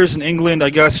favorite players in England, I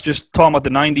guess, just talking about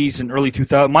the 90s and early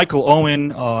 2000s. Michael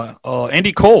Owen,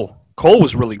 Andy Cole. Cole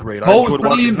was really great. Cole was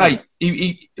brilliant, mate.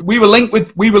 We were linked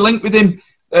with him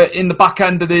in the back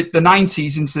end of the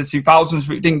 90s into the 2000s,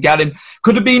 but we didn't get him.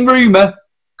 Could have been rumour.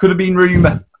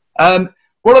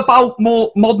 What about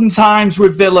more modern times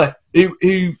with Villa? Who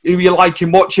you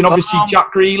liking watching? Obviously,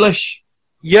 Jack Grealish.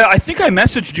 Yeah, I think I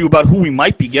messaged you about who we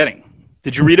might be getting.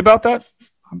 Did you read about that?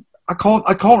 I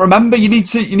can't remember. You need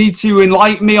to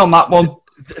enlighten me on that one.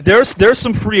 There's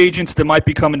some free agents that might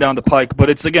be coming down the pike, but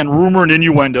it's again rumor and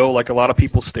innuendo, like a lot of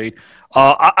people state.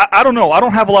 I don't know. I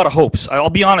don't have a lot of hopes. I'll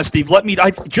be honest, Steve.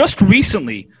 Just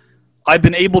recently, I've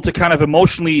been able to kind of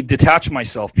emotionally detach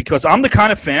myself because I'm the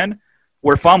kind of fan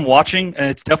where if I'm watching and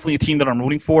it's definitely a team that I'm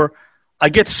rooting for, I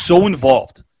get so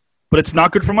involved, but it's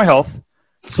not good for my health.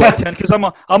 So I tend, because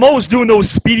I'm always doing those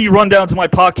speedy rundowns of my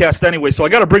podcast anyway, so I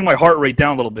got to bring my heart rate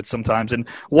down a little bit sometimes. And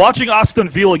watching Aston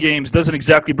Villa games doesn't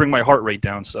exactly bring my heart rate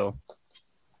down. So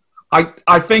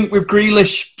I think with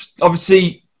Grealish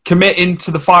obviously committing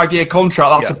to the 5-year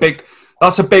contract,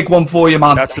 that's a big one for you,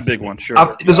 man. That's a big one,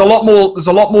 sure. There's a lot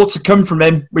more to come from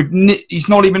him. He's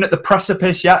not even at the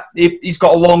precipice yet. He's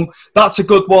got a long. That's a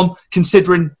good one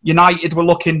considering United were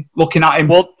looking at him.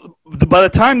 Well, by the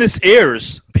time this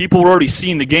airs, people were already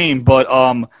seeing the game. But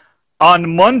on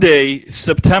Monday,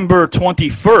 September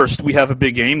 21st, we have a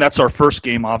big game. That's our first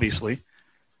game, obviously,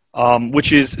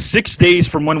 which is 6 days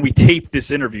from when we tape this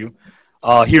interview.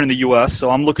 Here in the U.S.,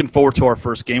 so I'm looking forward to our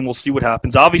first game. We'll see what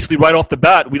happens. Obviously, right off the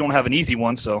bat, we don't have an easy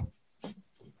one, so.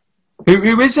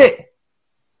 Who is it?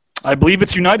 I believe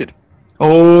it's United.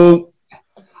 Oh,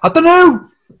 I don't know.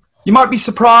 You might be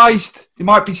surprised.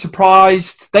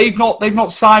 They've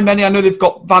not signed many. I know they've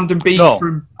got Van den Beek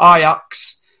from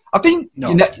Ajax. I think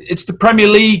it's the Premier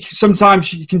League.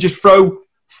 Sometimes you can just throw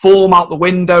form out the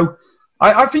window.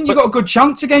 I think you've got a good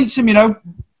chance against him,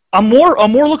 I'm more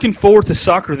looking forward to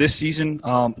soccer this season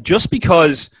just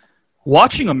because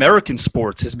watching American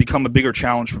sports has become a bigger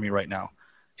challenge for me right now.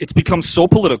 It's become so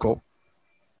political.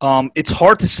 It's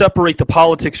hard to separate the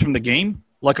politics from the game.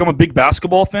 Like, I'm a big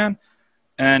basketball fan,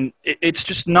 and it's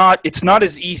just not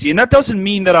as easy. And that doesn't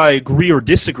mean that I agree or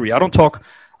disagree. I don't talk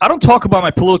about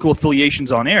my political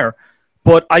affiliations on air,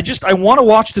 but I want to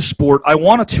watch the sport. I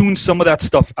want to tune some of that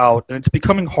stuff out, and it's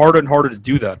becoming harder and harder to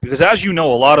do that because, as you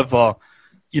know, a lot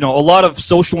of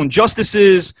social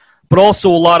injustices, but also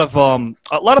a lot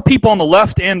of people on the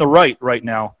left and the right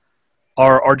now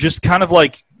are just kind of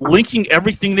like linking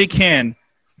everything they can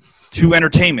to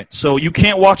entertainment. So you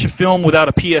can't watch a film without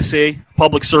a PSA,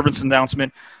 public servants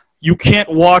announcement. You can't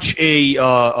watch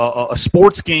a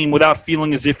sports game without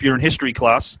feeling as if you're in history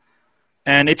class.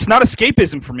 And it's not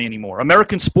escapism for me anymore.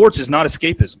 American sports is not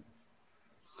escapism.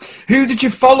 Who did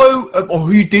you follow, or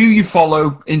who do you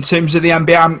follow in terms of the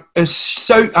NBA?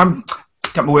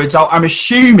 Get my words out. I'm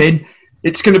assuming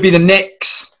it's going to be the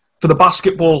Knicks for the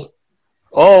basketball.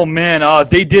 Oh man,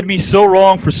 they did me so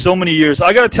wrong for so many years.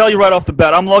 I got to tell you right off the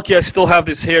bat, I'm lucky I still have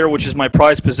this hair, which is my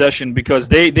prized possession, because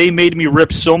they made me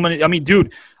rip so many. I mean,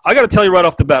 dude, I got to tell you right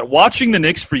off the bat, watching the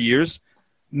Knicks for years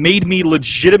made me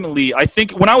legitimately. I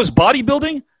think when I was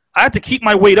bodybuilding, I had to keep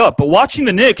my weight up, but watching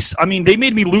the Knicks, I mean, they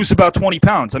made me lose about 20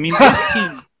 pounds. I mean,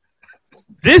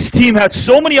 this team had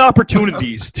so many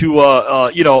opportunities to,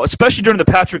 especially during the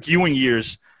Patrick Ewing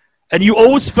years, and you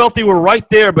always felt they were right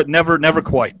there, but never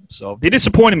quite. So they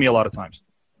disappointed me a lot of times.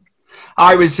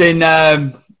 I was in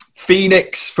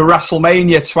Phoenix for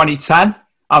WrestleMania 2010.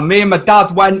 And me and my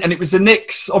dad went, and it was the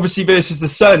Knicks, obviously, versus the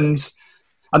Suns.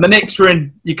 And the Knicks were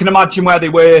in, you can imagine where they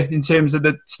were in terms of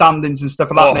the standings and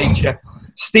stuff of that nature.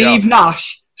 Steve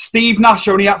Nash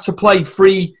only had to play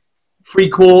three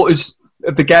quarters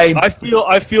of the game. I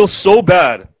feel so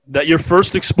bad that your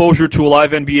first exposure to a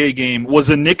live NBA game was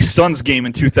a Knicks-Suns game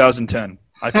in 2010.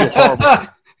 I feel horrible.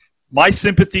 My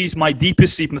sympathies, my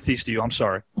deepest sympathies to you. I'm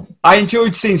sorry. I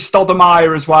enjoyed seeing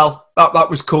Stoudemire as well. That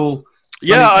was cool.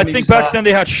 Yeah, I think back then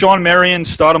they had Sean Marion,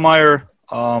 Stoudemire.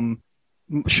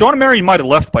 Sean Marion might have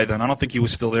left by then. I don't think he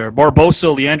was still there.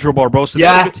 Barbosa, Leandro Barbosa.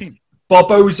 Yeah, good team.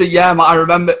 Barbosa, yeah, I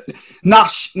remember.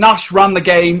 Nash ran the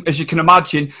game, as you can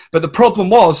imagine. But the problem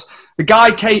was the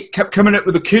guy kept coming up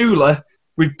with a cooler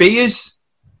with beers.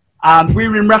 And we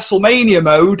were in WrestleMania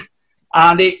mode.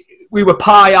 And we were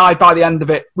pie-eyed by the end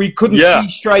of it. We couldn't see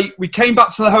straight. We came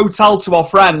back to the hotel to our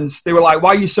friends. They were like,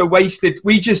 why are you so wasted?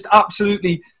 We just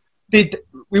absolutely...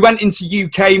 We went into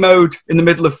UK mode in the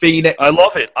middle of Phoenix. I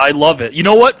love it. You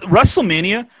know what?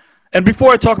 WrestleMania, and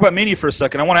before I talk about Mania for a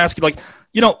second, I want to ask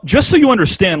you, just so you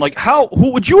understand,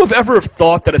 who would you have ever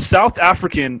thought that a South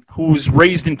African who was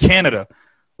raised in Canada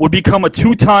would become a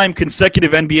 2-time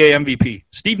consecutive NBA MVP?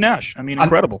 Steve Nash. I mean,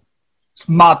 incredible. It's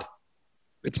mad.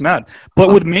 It's mad.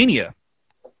 But with Mania,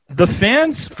 the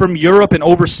fans from Europe and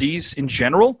overseas in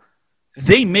general,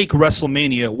 they make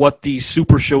WrestleMania what these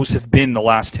super shows have been the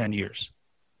last 10 years.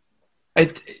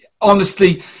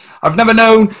 Honestly, I've never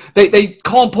known. They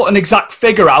can't put an exact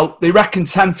figure out. They reckon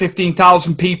 10,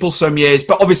 15,000 people some years.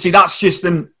 But obviously that's just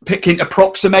them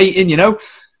approximating,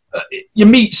 You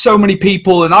meet so many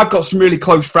people, and I've got some really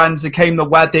close friends that came to the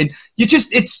wedding.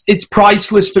 It's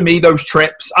priceless for me, those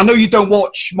trips. I know you don't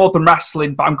watch modern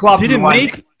wrestling, but I'm glad Did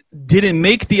it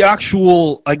make the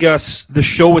actual, I guess, the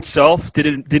show itself? Did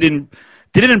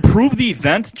it improve the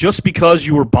event just because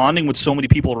you were bonding with so many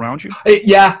people around you?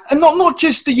 Yeah, and not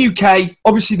just the UK.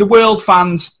 Obviously, the world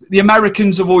fans, the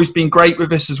Americans have always been great with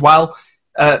this as well,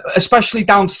 especially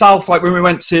down south, like when we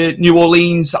went to New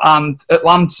Orleans and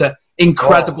Atlanta.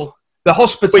 Incredible. The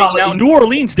hospitality. Wait, now, New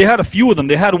Orleans, they had a few of them.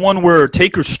 They had one where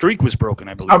Taker's streak was broken,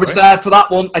 I believe. I was there for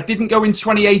that one. I didn't go in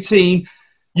 2018.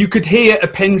 You could hear a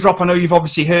pin drop. I know you've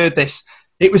obviously heard this.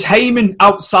 It was Heyman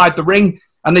outside the ring,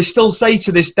 and they still say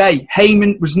to this day,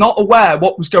 Heyman was not aware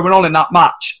what was going on in that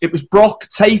match. It was Brock,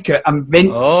 Taker, and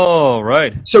Vince. Oh,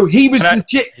 right. So he was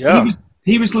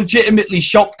he was legitimately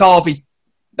shocked, Harvey.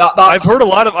 I've heard a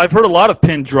lot of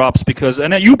pin drops because,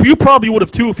 and you probably would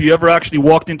have too if you ever actually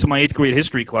walked into my 8th grade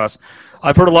history class.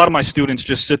 I've heard a lot of my students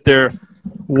just sit there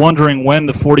wondering when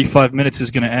the 45 minutes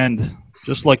is going to end,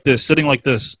 just like this, sitting like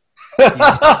this.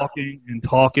 Talking and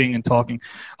talking and talking.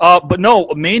 But no,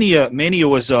 Mania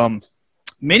was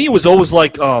always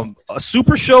like a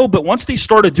super show, but once they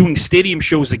started doing stadium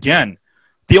shows again,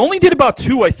 they only did about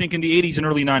 2, I think, in the 80s and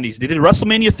early 90s. They did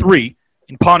WrestleMania 3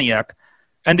 in Pontiac,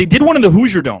 and they did one in the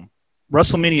Hoosier Dome,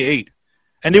 WrestleMania 8.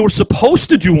 And they were supposed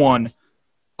to do one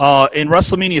in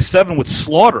WrestleMania 7 with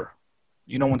Slaughter.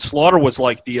 When Slaughter was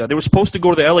like they were supposed to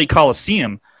go to the LA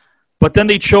Coliseum. But then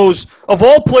they chose, of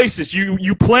all places,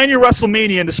 you plan your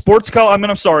WrestleMania in the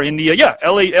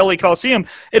LA Coliseum.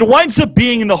 It winds up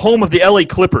being in the home of the LA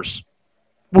Clippers,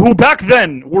 who back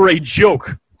then were a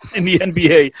joke in the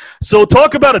NBA. So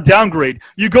talk about a downgrade.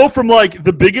 You go from like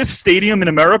the biggest stadium in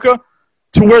America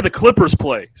to where the Clippers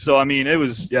play. So I mean, it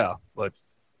was but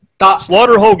that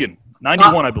Slaughter Hogan,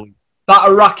 91, I believe. That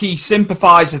Iraqi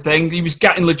sympathizer thing. He was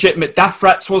getting legitimate death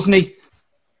threats, wasn't he?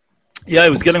 Yeah,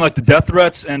 he was getting like the death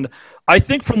threats, and I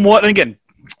think from what, and again,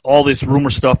 all this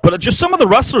rumor stuff, but just some of the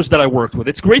wrestlers that I worked with,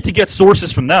 it's great to get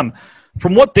sources from them.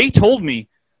 From what they told me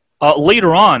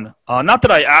later on, not that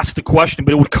I asked the question,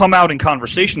 but it would come out in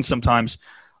conversation sometimes,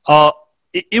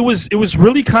 it was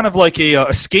really kind of like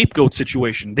a scapegoat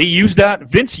situation. They used that,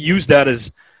 Vince used that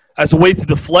as a way to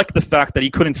deflect the fact that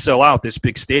he couldn't sell out this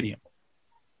big stadium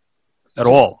at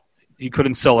all. He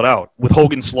couldn't sell it out with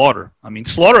Hogan Slaughter. I mean,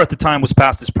 Slaughter at the time was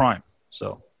past his prime,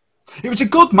 so... It was a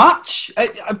good match.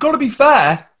 I've got to be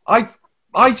fair.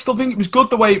 I still think it was good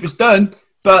the way it was done.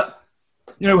 But,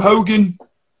 Hogan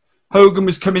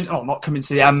was not coming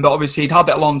to the end, but obviously he'd had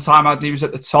it a long time. He was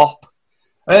at the top.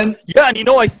 And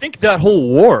I think that whole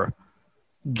war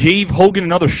gave Hogan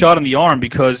another shot in the arm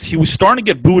because he was starting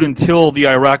to get booed until the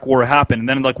Iraq war happened.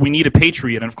 And then, we need a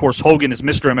patriot. And, of course, Hogan is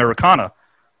Mr. Americana.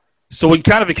 So he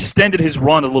kind of extended his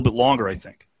run a little bit longer, I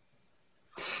think.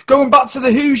 Going back to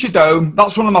the Hoosier Dome,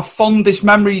 that's one of my fondest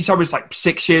memories. I was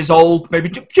 6 years old, maybe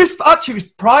it was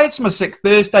prior to my 6th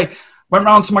birthday. Went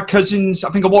round to my cousins. I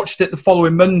think I watched it the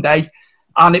following Monday,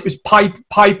 and it was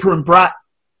Piper and Brett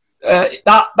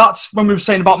That's when we were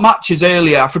saying about matches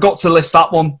earlier. I forgot to list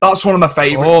that one. That's one of my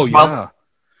favourites as well. Yeah.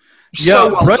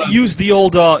 So well Brett done. used the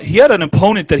old he had an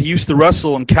opponent that he used to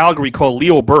wrestle in Calgary called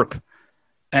Leo Burke.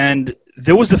 And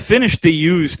there was a finish they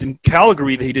used in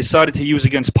Calgary that he decided to use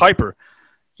against Piper.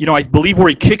 You know, I believe where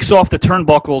he kicks off the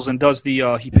turnbuckles and does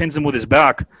the he pins him with his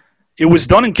back. It was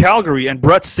done in Calgary, and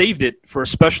Brett saved it for a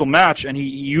special match, and he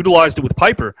utilized it with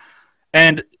Piper.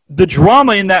 And the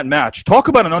drama in that match, talk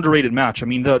about an underrated match. I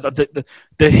mean, the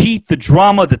heat, the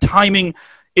drama, the timing.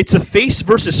 It's a face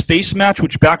versus face match,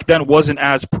 which back then wasn't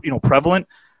as prevalent.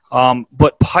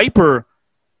 But Piper,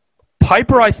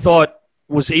 I thought,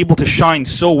 was able to shine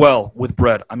so well with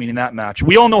Brett. I mean, in that match,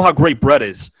 we all know how great Brett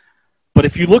is. But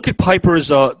if you look at Piper's,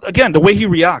 again, the way he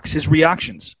reacts, his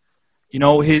reactions,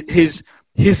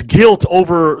 his guilt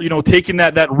over, taking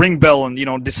that ring bell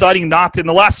and, deciding not to, in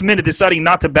the last minute, deciding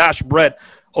not to bash Brett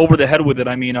over the head with it.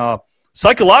 I mean,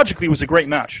 psychologically, it was a great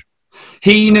match.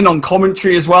 Heenan on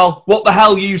commentary as well. What the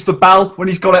hell used the bell when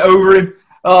he's got it over him?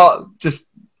 Just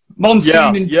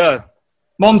Monsoon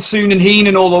Monsoon and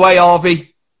Heenan all the way,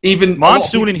 Harvey. Even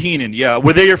Monsoon and Heenan, yeah.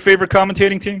 Were they your favorite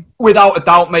commentating team? Without a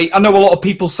doubt, mate. I know a lot of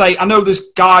people say, I know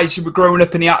there's guys who were growing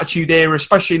up in the Attitude Era,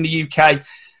 especially in the UK.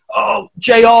 Oh,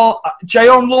 JR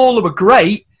and Lawler were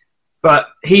great, but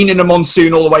Heenan and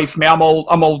Monsoon all the way for me. I'm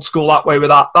old school that way with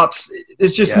that.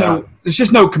 There's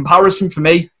just no comparison for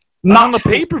me. On the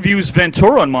pay-per-views,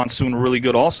 Ventura and Monsoon were really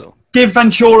good also. Give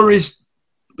Ventura his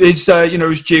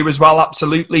due as well,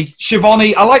 absolutely.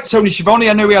 Schiavone, I like Tony Schiavone.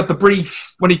 I know he had the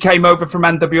brief when he came over from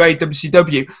NWA,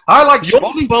 WCW. I like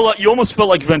Schiavone. You almost felt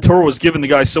like Ventura was giving the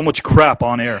guy so much crap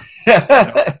on air.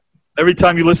 Every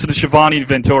time you listen to Schiavone and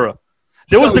Ventura.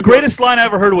 The greatest line I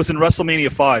ever heard was in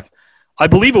WrestleMania 5. I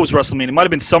believe it was WrestleMania. It might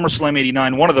have been SummerSlam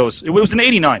 89, one of those. It was in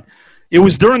 89. It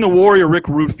was during the Warrior-Rick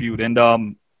Rude feud, and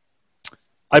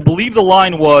I believe the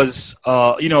line was,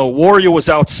 Warrior was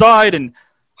outside, and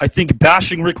I think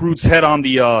bashing Rick Rude's head on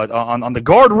the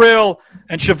guardrail,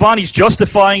 and Schiavone's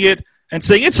justifying it and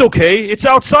saying, it's okay, it's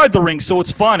outside the ring, so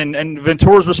it's fine. And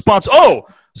Ventura's response, oh,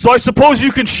 so I suppose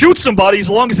you can shoot somebody as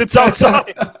long as it's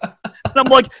outside. And I'm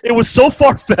like, it was so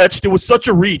far-fetched. It was such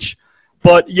a reach.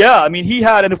 But, yeah, I mean, he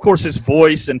had, and of course, his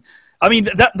voice. And, I mean,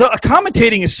 the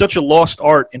commentating is such a lost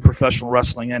art in professional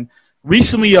wrestling. And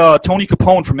recently, Tony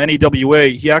Capone from NAWA,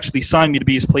 he actually signed me to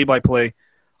be his play-by-play.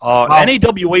 Wow.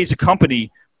 NAWA is a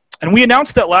company, and we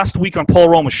announced that last week on Paul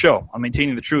Roma's show on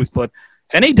Maintaining the Truth. But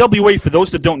NAWA, for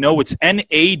those that don't know, it's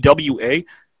NAWA.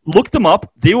 Look them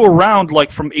up. They were around,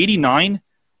 like, from 89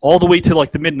 all the way to,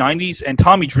 like, the mid-90s. And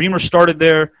Tommy Dreamer started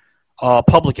there.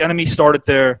 Public Enemy started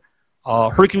there.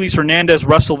 Hercules Hernandez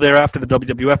wrestled there after the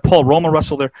WWF. Paul Roma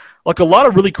wrestled there. Like a lot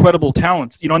of really credible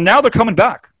talents. Now they're coming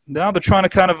back. Now they're trying to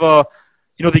kind of,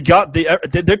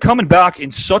 they're coming back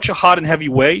in such a hot and heavy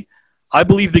way. I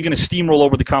believe they're going to steamroll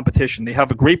over the competition. They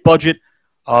have a great budget.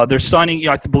 They're signing.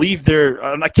 I believe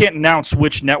I can't announce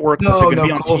which network, but they're going to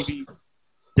be on TV.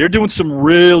 They're doing some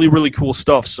really, really cool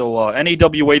stuff. So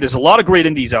NAWA, there's a lot of great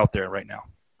indies out there right now.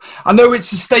 I know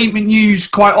it's a statement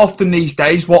used quite often these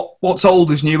days. What's old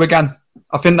is new again.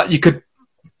 I think that you could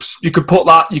put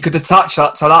that, you could attach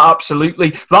that to that.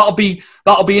 Absolutely, that'll be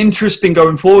interesting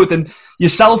going forward. And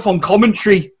yourself on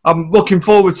commentary, I'm looking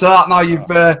forward to that. Now you've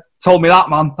told me that,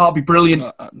 man. That'll be brilliant.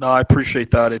 No, I appreciate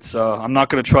that. It's I'm not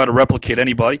going to try to replicate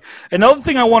anybody. Another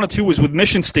thing I wanted to is with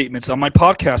mission statements on my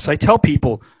podcast. I tell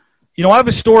people, I have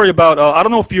a story about. I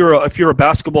don't know if you're a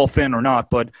basketball fan or not,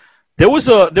 but. There was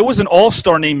an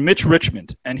all-star named Mitch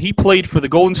Richmond, and he played for the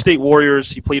Golden State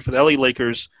Warriors. He played for the LA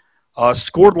Lakers,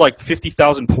 scored like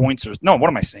 50,000 points.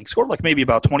 Scored like maybe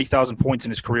about 20,000 points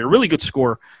in his career. Really good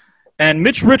scorer. And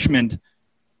Mitch Richmond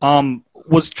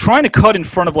was trying to cut in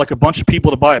front of like a bunch of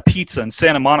people to buy a pizza in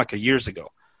Santa Monica years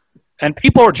ago. And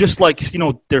people are just like,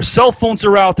 their cell phones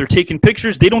are out. They're taking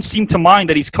pictures. They don't seem to mind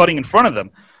that he's cutting in front of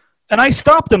them. And I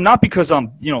stopped him, not because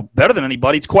I'm, better than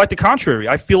anybody. It's quite the contrary.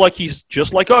 I feel like he's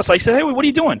just like us. I said, hey, what are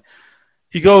you doing?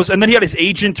 He goes, and then he had his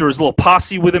agent or his little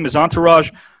posse with him, his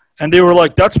entourage, and they were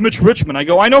like, that's Mitch Richmond. I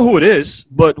go, I know who it is,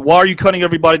 but why are you cutting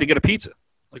everybody to get a pizza?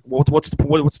 Like, what's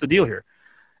the deal here?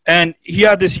 And he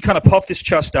had this, he kind of puffed his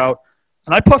chest out,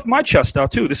 and I puffed my chest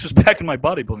out too. This was back in my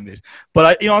bodybuilding days.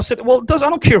 But I said, well, I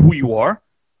don't care who you are.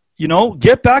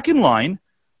 Get back in line.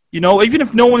 Even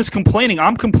if no one is complaining,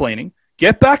 I'm complaining.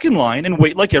 Get back in line and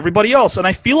wait like everybody else. And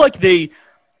I feel like they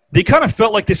kind of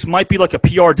felt like this might be like a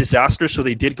PR disaster, so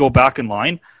they did go back in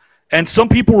line. And some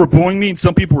people were booing me and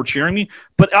some people were cheering me.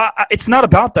 But it's not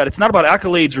about that. It's not about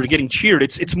accolades or getting cheered.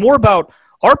 It's more about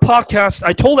our podcast.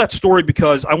 I told that story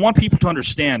because I want people to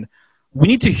understand we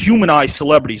need to humanize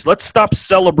celebrities. Let's stop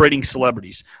celebrating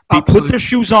celebrities. They Absolutely. put their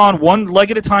shoes on one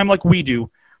leg at a time like we do.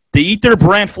 They eat their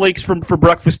bran flakes for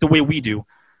breakfast the way we do.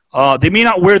 They may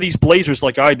not wear these blazers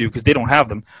like I do because they don't have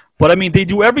them. But, I mean, they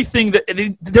do everything.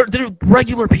 They're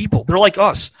regular people. They're like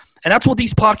us. And that's what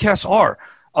these podcasts are.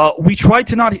 We try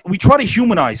to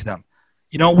humanize them.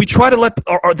 You know, we try to let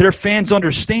their fans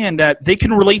understand that they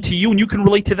can relate to you and you can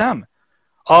relate to them.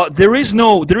 There is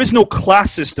no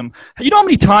class system. You know how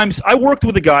many times I worked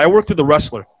with a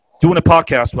wrestler doing a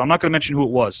podcast, but I'm not going to mention who it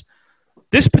was.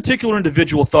 This particular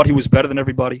individual thought he was better than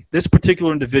everybody. This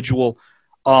particular individual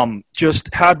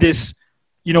just had this,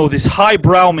 you know, this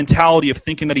highbrow mentality of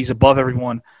thinking that he's above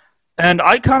everyone. And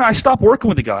I stopped working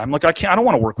with the guy. I'm like, I don't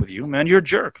want to work with you, man. You're a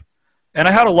jerk. And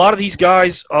I had a lot of these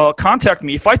guys contact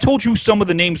me. If I told you some of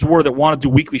the names were that want to do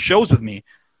weekly shows with me,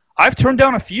 I've turned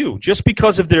down a few just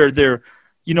because of their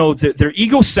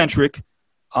egocentric.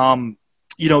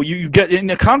 You know, you get in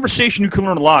a conversation, you can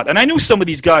learn a lot. And I knew some of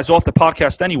these guys off the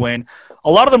podcast anyway, and a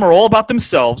lot of them are all about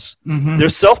themselves. Mm-hmm. They're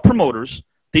self-promoters.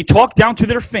 They talk down to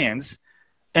their fans,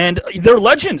 and they're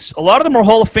legends. A lot of them are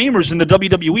Hall of Famers in the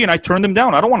WWE, and I turn them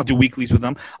down. I don't want to do weeklies with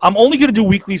them. I'm only going to do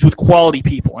weeklies with quality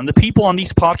people. And the people on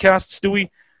these podcasts, Stewie,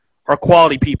 are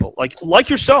quality people. Like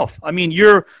yourself. I mean,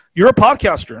 you're a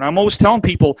podcaster, and I'm always telling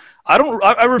people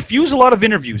I refuse a lot of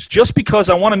interviews just because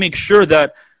I want to make sure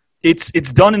that it's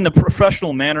done in the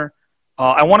professional manner.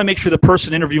 I want to make sure the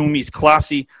person interviewing me is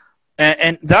classy.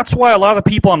 And that's why a lot of the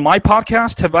people on my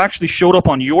podcast have actually showed up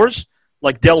on yours,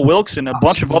 like Del Wilkes and a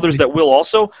bunch of others that will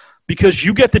also, because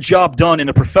you get the job done in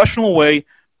a professional way,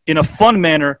 in a fun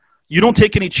manner. You don't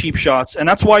take any cheap shots, and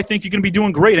that's why I think you're going to be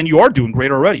doing great, and you are doing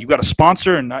great already. You got a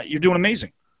sponsor, and you're doing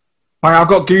amazing. I've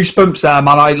got goosebumps there,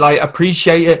 man. I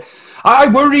appreciate it. I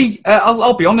worry.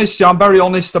 I'll be honest. I'm very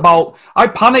honest about. I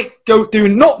panic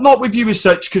doing not with you as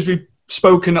such because we've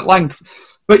spoken at length,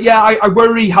 but yeah, I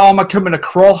worry how am I coming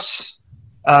across.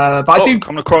 But I do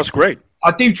coming across great.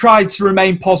 I do try to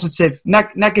remain positive.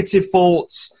 Negative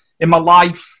thoughts in my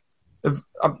life.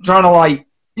 I'm trying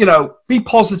to be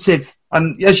positive,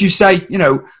 and as you say,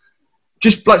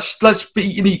 just let's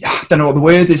be. I don't know what the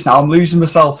word is now. I'm losing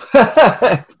myself.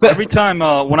 But every time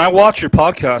when I watch your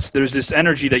podcast, there's this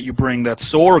energy that you bring that's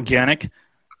so organic,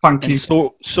 Thank you.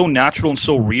 so natural and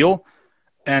so real,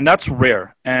 and that's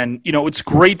rare. And it's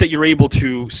great that you're able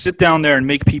to sit down there and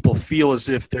make people feel as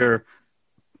if they're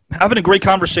having a great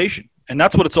conversation, and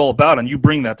that's what it's all about. And you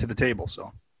bring that to the table.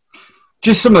 So,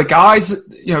 just some of the guys,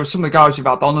 we've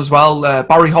had on as well.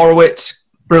 Barry Horowitz,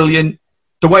 brilliant.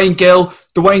 Dwayne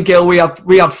Gill, we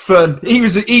had fun.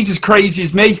 He's as crazy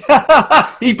as me.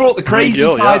 He brought the crazy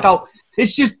side out.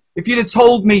 It's just, if you'd have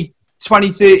told me 20,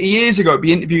 30 years ago I'd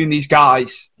be interviewing these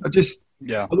guys, I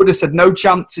would have said no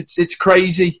chance. It's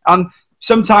crazy. And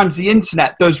sometimes the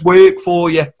internet does work for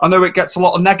you. I know it gets a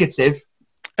lot of negative.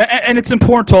 And it's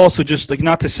important to also just,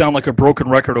 not to sound like a broken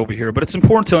record over here, but it's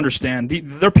important to understand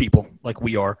they're people like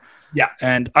we are. Yeah.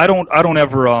 And I don't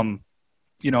ever,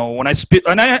 when I spit,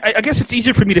 and I guess it's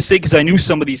easier for me to say because I knew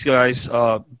some of these guys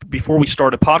before we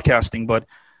started podcasting, but,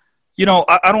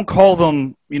 I don't call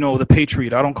them, the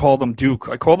Patriot. I don't call them Duke.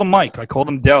 I call them Mike. I call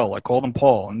them Del. I call them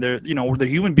Paul. And they're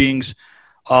human beings.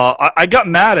 I got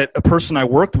mad at a person I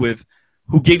worked with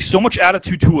who gave so much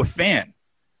attitude to a fan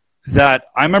that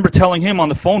I remember telling him on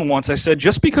the phone once, I said,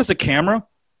 just because the camera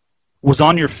was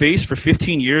on your face for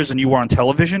 15 years and you were on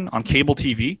television, on cable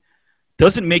TV,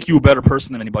 doesn't make you a better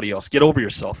person than anybody else. Get over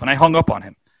yourself. And I hung up on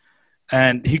him.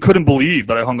 And he couldn't believe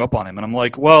that I hung up on him. And I'm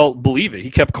like, well, believe it.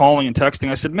 He kept calling and texting.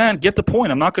 I said, man, get the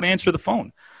point. I'm not going to answer the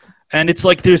phone. And it's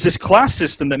like there's this class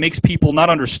system that makes people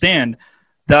not understand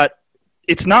that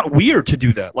it's not weird to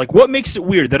do that. Like, what makes it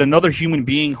weird that another human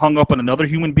being hung up on another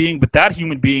human being, but that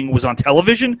human being was on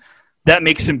television? That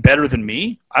makes him better than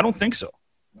me? I don't think so.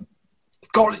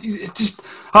 God, just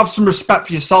have some respect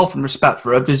for yourself and respect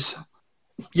for others.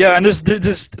 Yeah, and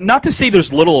there's not to say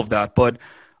there's little of that, but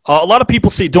a lot of people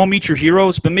say don't meet your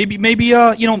heroes, but maybe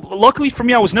luckily for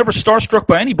me, I was never starstruck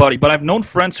by anybody, but I've known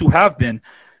friends who have been.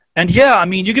 And yeah, I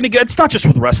mean, you're going to get, it's not just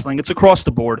with wrestling, it's across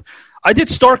the board. I did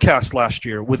StarCast last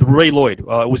year with Ray Lloyd.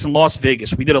 It was in Las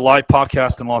Vegas. We did a live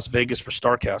podcast in Las Vegas for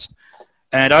StarCast.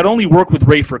 And I'd only worked with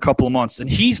Ray for a couple of months, and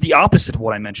he's the opposite of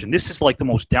what I mentioned. This is like the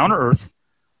most down-to-earth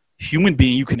human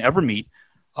being you can ever meet.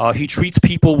 He treats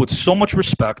people with so much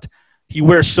respect. He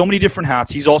wears so many different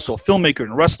hats. He's also a filmmaker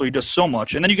and a wrestler. He does so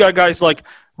much. And then you got guys like,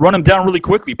 run him down really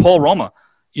quickly, Paul Roma.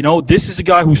 This is a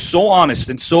guy who's so honest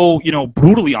and so,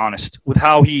 brutally honest with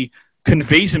how he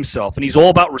conveys himself. And he's all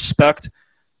about respect.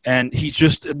 And he's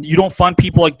just, you don't find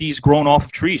people like these growing off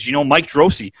of trees. You know, Mike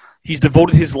Drosy, he's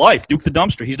devoted his life. Duke the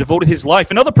Dumpster, he's devoted his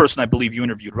life. Another person I believe you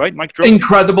interviewed, right? Mike Drosy.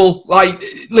 Incredible. Like,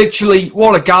 literally,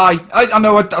 what a guy. I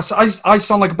know I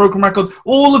sound like a broken record.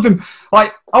 All of them.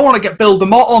 Like, I want to get Bill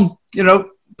DeMott on, you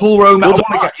know, Paul Roman.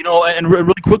 You know, and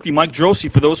really quickly, Mike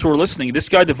Drosy, for those who are listening, this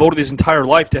guy devoted his entire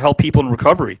life to help people in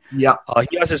recovery. Yeah.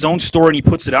 He has his own story and he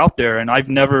puts it out there. And I've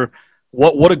never,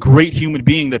 what a great human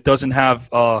being that doesn't have,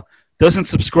 doesn't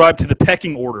subscribe to the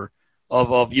pecking order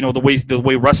of you know, the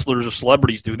way wrestlers or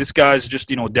celebrities do. This guy's just,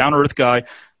 you know, a down-to-earth guy.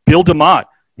 Bill DeMott,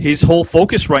 his whole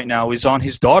focus right now is on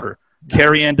his daughter,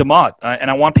 Carrie Ann DeMott. And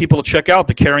I want people to check out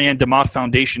the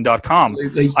CarrieAnnDeMottFoundation.com.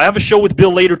 Absolutely. I have a show with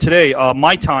Bill later today,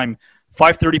 my time,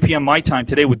 5:30 p.m. my time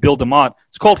today with Bill DeMott.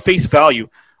 It's called Face Value.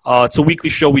 It's a weekly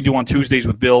show we do on Tuesdays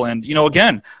with Bill. And, you know,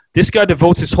 again, this guy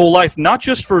devotes his whole life not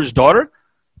just for his daughter,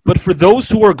 but for those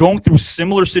who are going through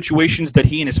similar situations that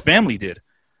he and his family did.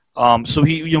 So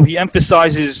he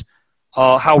emphasizes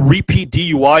how repeat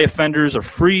DUI offenders are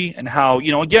free, and how,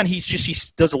 you know, again, he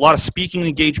does a lot of speaking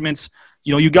engagements.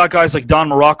 You know, you got guys like Don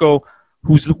Morocco,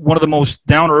 who's one of the most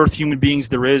down-to-earth human beings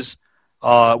there is.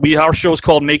 Our show is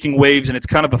called Making Waves, and it's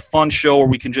kind of a fun show where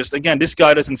we can just, again, this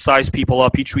guy doesn't size people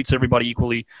up. He treats everybody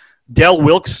equally. Del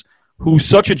Wilkes, who's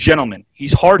such a gentleman.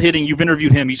 He's hard-hitting. You've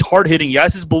interviewed him. He's hard-hitting. He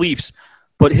has his beliefs,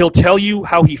 but he'll tell you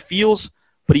how he feels,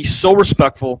 but he's so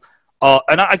respectful.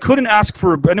 And I couldn't ask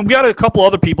for – and we got a couple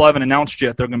other people I haven't announced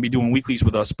yet. They're going to be doing weeklies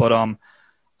with us. But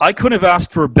I couldn't have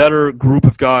asked for a better group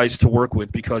of guys to work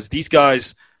with, because these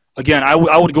guys, again, I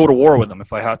would go to war with them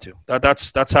if I had to.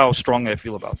 That's how strongly I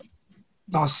feel about them.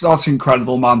 That's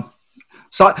incredible, man.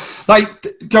 So, like,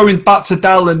 going back to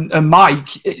Del and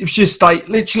Mike, it was just like,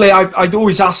 literally, I'd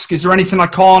always ask, is there anything I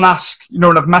can't ask? You know,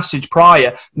 and I've messaged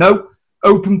prior. No.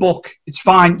 Open book. It's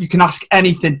fine. You can ask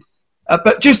anything.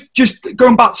 But just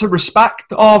going back to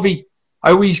respect, Harvey,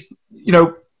 I always, you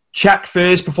know, check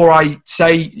first before I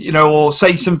say, you know, or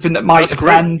say something that might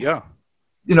offend. Great. Yeah.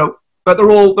 You know, but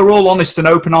they're all honest and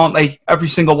open, aren't they? Every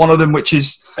single one of them, which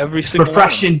is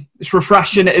refreshing. It's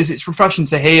refreshing. It's refreshing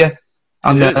to hear.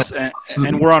 And, it is.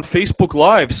 And we're on Facebook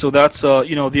Live, so that's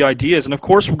you know, the idea is, and of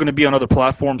course we're going to be on other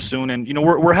platforms soon. And you know,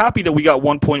 we're happy that we got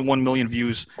 1.1 million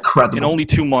views in only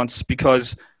 2 months,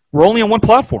 because we're only on one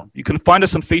platform. You can find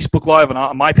us on Facebook Live and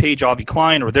on my page, Avi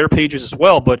Klein, or their pages as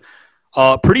well. But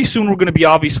pretty soon we're going to be,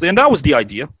 obviously, and that was the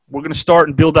idea. We're going to start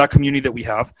and build that community that we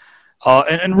have.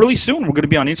 And really soon we're going to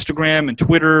be on Instagram and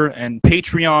Twitter and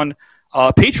Patreon.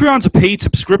 Patreon's a paid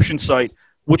subscription site,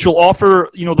 which will offer,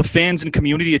 you know, the fans and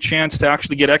community a chance to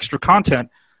actually get extra content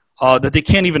that they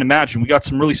can't even imagine. We got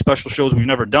some really special shows we've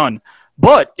never done.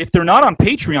 But if they're not on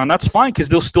Patreon, that's fine, because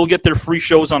they'll still get their free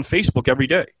shows on Facebook every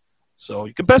day. So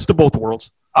you can best of both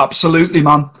worlds. Absolutely,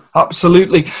 man.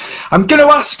 Absolutely. I'm going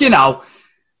to ask you now,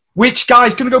 which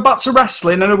guys, going to go back to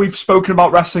wrestling. I know we've spoken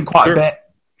about wrestling quite a bit.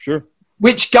 Sure.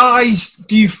 Which guys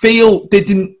do you feel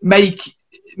didn't make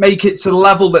it to the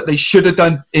level that they should have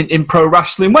done in pro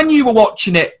wrestling when you were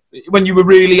watching it, when you were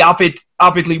really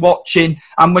avidly watching,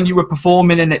 and when you were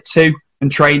performing in it too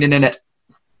and training in it?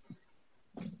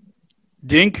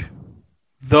 Dink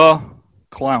the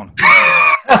Clown.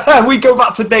 We go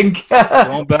back to Dink.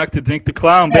 Going back to Dink the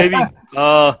Clown, baby.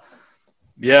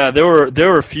 Yeah, there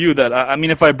were a few that, I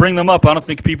mean, if I bring them up, I don't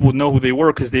think people would know who they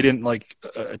were, because they didn't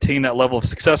attain that level of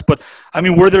success. But I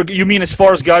mean, you mean as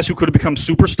far as guys who could have become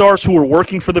superstars who were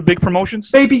working for the big promotions?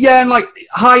 Maybe, yeah, and like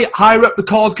higher up the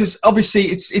card, because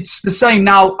obviously it's the same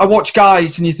now. I watch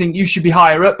guys and you think you should be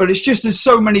higher up, but it's just there's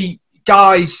so many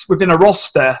guys within a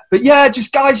roster. But yeah,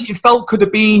 just guys that you felt could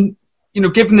have been, you know,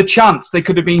 given the chance, they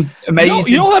could have been amazing.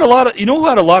 You know who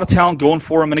had a lot of talent going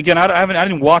for him. And again, I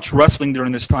didn't watch wrestling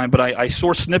during this time, but I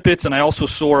saw snippets, and I also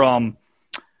saw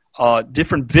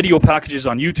different video packages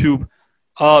on YouTube.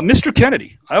 Mr.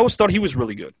 Kennedy, I always thought he was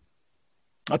really good.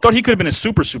 I thought he could have been a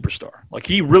superstar. Like,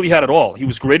 he really had it all. He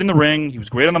was great in the ring. He was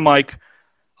great on the mic.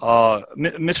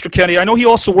 Mr. Kennedy, I know he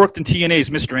also worked in TNA's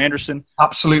Mr. Anderson.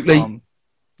 Absolutely.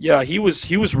 Yeah, he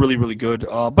was really, really good.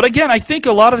 But again, I think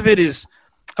a lot of it is.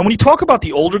 And when you talk about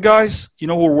the older guys, you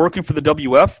know, who are working for the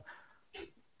WF,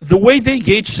 the way they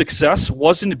gauged success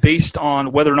wasn't based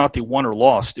on whether or not they won or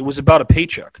lost. It was about a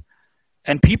paycheck.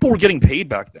 And people were getting paid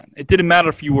back then. It didn't matter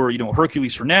if you were, you know,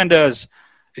 Hercules Hernandez.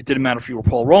 It didn't matter if you were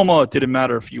Paul Roma. It didn't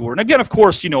matter if you were – and again, of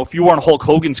course, you know, if you were on Hulk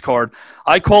Hogan's card,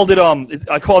 I called it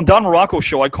Don Morocco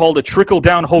show, I called it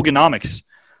trickle-down Hoganomics.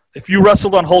 If you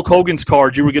wrestled on Hulk Hogan's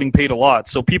card, you were getting paid a lot.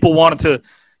 So people wanted to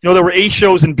 – you know, there were A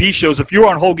shows and B shows. If you were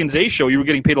on Hogan's A show, you were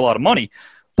getting paid a lot of money.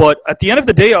 But at the end of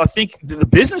the day, I think the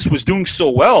business was doing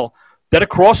so well that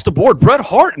across the board, Bret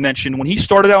Hart mentioned when he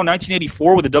started out in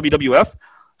 1984 with the WWF,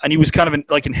 and he was kind of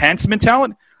like enhancement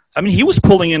talent. I mean, he was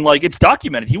pulling in it's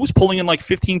documented. He was pulling in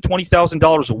 $15,000,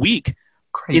 $20,000 a week.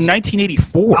 Crazy. In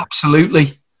 1984.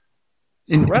 Absolutely.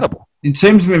 Incredible. In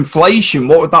terms of inflation,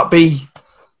 what would that be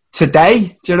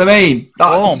today? Do you know what I mean?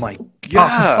 Oh, my God.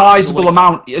 That's a sizable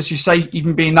amount, as you say,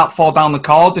 even being that far down the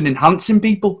card and enhancing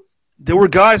people. There were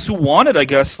guys who wanted, I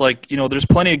guess, there's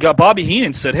plenty of guys. Bobby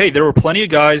Heenan said, hey, there were plenty of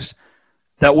guys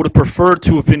that would have preferred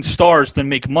to have been stars than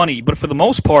make money. But for the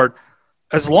most part,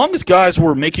 as long as guys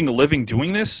were making a living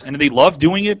doing this and they loved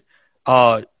doing it,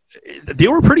 they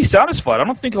were pretty satisfied. I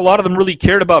don't think a lot of them really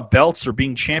cared about belts or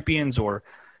being champions or,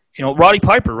 Roddy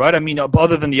Piper, right? I mean,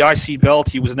 other than the IC belt,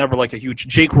 he was never a huge.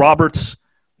 Jake Roberts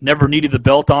never needed the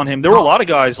belt on him. There were a lot of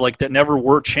guys that never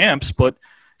were champs, but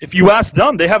if you ask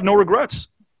them, they have no regrets.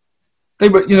 They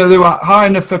were high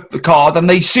enough up the card, and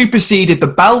they superseded the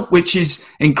belt, which is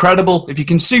incredible. If you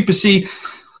can supersede,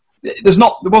 there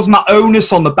wasn't that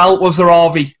onus on the belt, was there,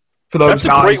 Harvey? For those guys,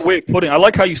 that's a great way of putting it. I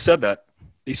like how you said that.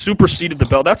 They superseded the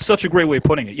belt. That's such a great way of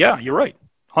putting it. Yeah, you're right,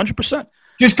 100%.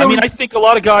 I think a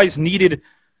lot of guys needed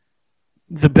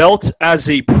the belt as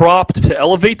a prop to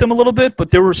elevate them a little bit, but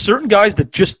there were certain guys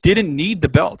that just didn't need the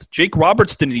belt. Jake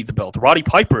Roberts didn't need the belt. Roddy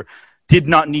Piper did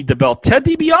not need the belt. Ted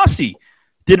DiBiase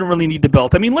didn't really need the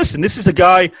belt. I mean, listen, this is a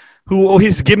guy who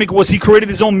his gimmick was he created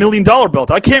his own $1 million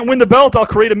belt. I can't win the belt, I'll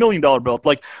create a $1 million belt.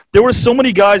 There were so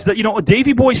many guys that,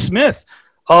 Davey Boy Smith,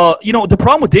 the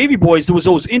problem with Davey Boy is there was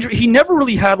those injuries. He never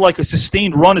really had a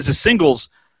sustained run as a singles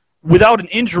without an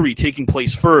injury taking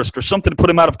place first or something to put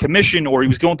him out of commission, or he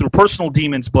was going through personal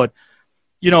demons. But,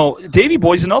 Davey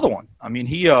Boy's another one. I mean,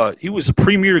 he was a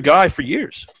premier guy for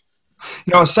years.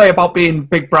 I say about being a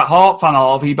big Bret Hart fan,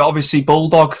 Harvey, but obviously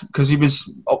Bulldog, because he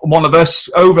was one of us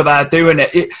over there doing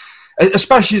it.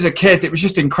 Especially as a kid, it was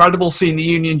just incredible seeing the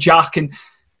Union Jack. And,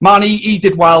 man, he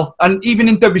did well. And even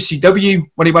in WCW,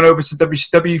 when he went over to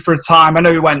WCW for a time, I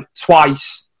know he went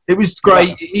twice. It was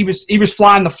great. Yeah. He was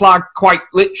flying the flag quite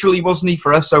literally, wasn't he,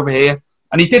 for us over here?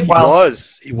 And he did well.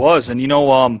 He was.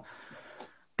 And,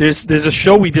 there's a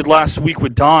show we did last week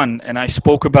with Don, and I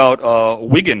spoke about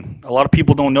Wigan. A lot of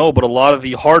people don't know, but a lot of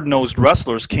the hard-nosed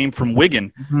wrestlers came from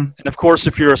Wigan. Mm-hmm. And, of course,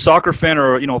 if you're a soccer fan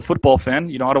or, a football fan,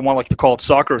 I don't want to call it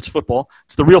soccer, it's football.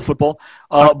 It's the real football.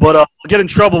 But I'll get in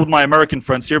trouble with my American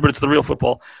friends here, but it's the real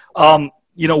football.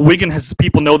 Wigan has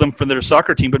people know them for their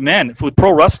soccer team. But, man, with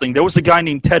pro wrestling, there was a guy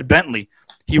named Ted Bentley.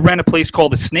 He ran a place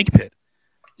called the Snake Pit.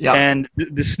 Yeah. And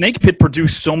the Snake Pit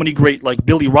produced so many great,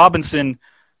 Billy Robinson,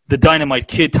 the Dynamite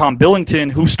Kid, Tom Billington,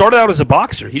 who started out as a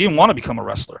boxer. He didn't want to become a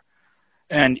wrestler.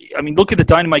 And, I mean, look at the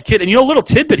Dynamite Kid. And, a little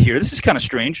tidbit here. This is kind of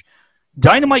strange.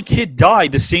 Dynamite Kid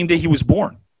died the same day he was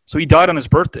born. So he died on his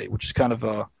birthday, which is kind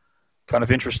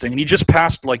of interesting. And he just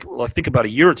passed, I think about a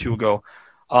year or two ago.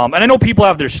 And I know people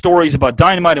have their stories about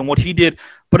Dynamite and what he did.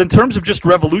 But in terms of just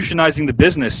revolutionizing the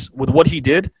business with what he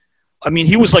did, I mean,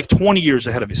 he was 20 years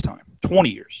ahead of his time. 20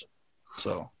 years.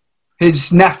 So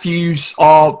his nephews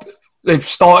are... They've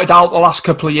started out the last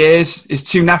couple of years. His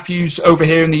two nephews over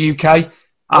here in the UK.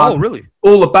 Oh, really?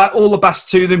 All the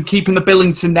best to them, keeping the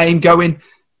Billington name going.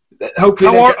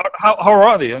 Hopefully, how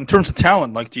are they in terms of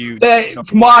talent?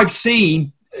 From what I've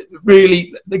seen,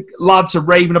 really, the lads are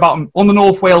raving about them. On the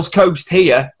North Wales coast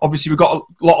here, obviously we've got a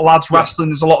lot of lads wrestling.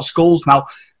 There's a lot of schools now.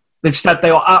 They've said they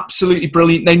are absolutely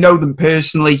brilliant. They know them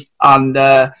personally, and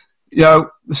the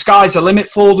sky's the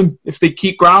limit for them if they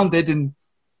keep grounded and.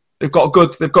 They've got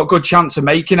a good chance of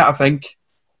making it. I think.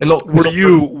 Were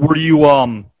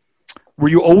you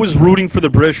always rooting for the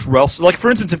British wrestler?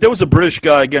 For instance, if there was a British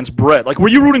guy against Bret, were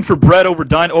you rooting for Bret over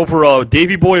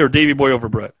Davey Boy or Davey Boy over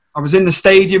Bret? I was in the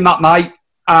stadium that night,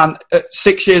 and at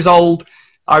 6 years old,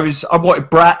 I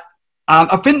wanted Bret, and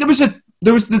I think there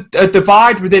was a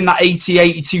divide within that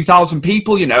 82,000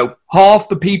 people. Half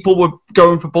the people were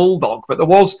going for Bulldog, but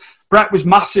Bret was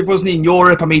massive, wasn't he, in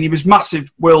Europe? I mean, he was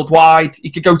massive worldwide. He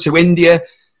could go to India.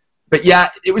 But, yeah,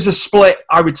 it was a split,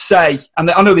 I would say. And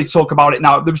I know they talk about it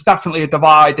now. There was definitely a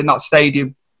divide in that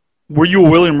stadium. Were you a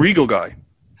William Regal guy?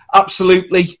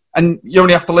 Absolutely. And you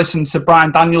only have to listen to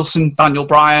Bryan Danielson, Daniel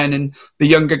Bryan, and the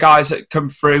younger guys that come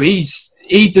through. He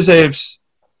deserves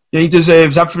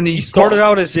everything. He started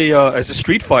out as a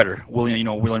street fighter.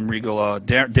 William Regal,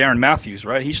 Darren Matthews,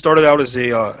 right? He started out as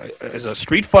a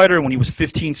street fighter when he was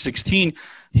 15, 16.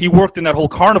 He worked in that whole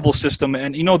carnival system,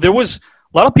 and there was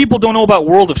a lot of people don't know about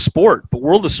World of Sport, but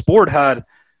World of Sport had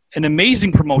an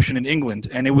amazing promotion in England,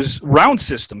 and it was round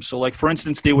system. So, for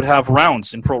instance, they would have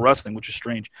rounds in pro wrestling, which is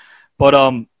strange, but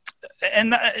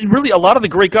and really, a lot of the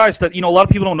great guys that a lot of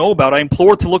people don't know about, I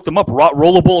implore to look them up.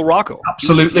 Rollerball Rocco,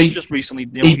 absolutely, just recently,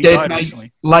 he died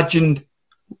recently. Legend,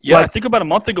 Yeah, I think about a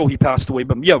month ago he passed away.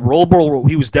 But yeah, Rollerball,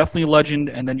 he was definitely a legend.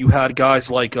 And then you had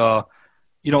guys like,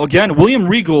 again, William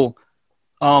Regal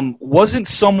wasn't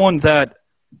someone that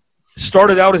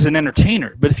started out as an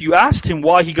entertainer. But if you asked him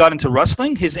why he got into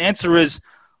wrestling, his answer is,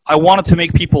 I wanted to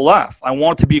make people laugh. I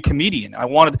wanted to be a comedian.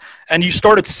 And you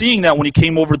started seeing that when he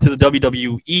came over to the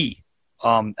WWE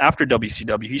after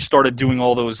WCW. He started doing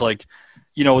all those, like,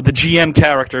 the GM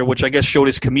character, which I guess showed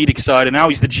his comedic side. And now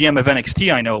he's the GM of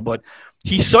NXT, I know. But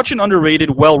he's such an underrated,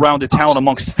 well-rounded talent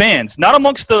amongst fans. Not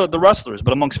amongst the wrestlers,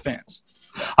 but amongst fans.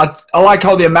 I like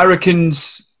how the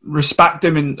Americans respect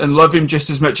him and love him just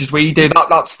as much as we do.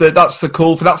 That's the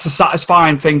cool, that's the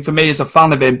satisfying thing for me as a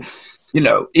fan of him.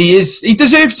 He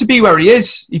deserves to be where he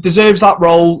is. He deserves that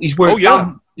role. He's worked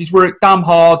damn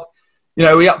hard. He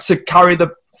had to carry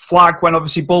the flag when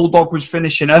obviously Bulldog was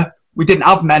finishing her. We didn't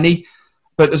have many,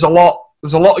 but there's a lot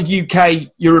of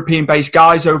UK, European-based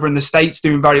guys over in the States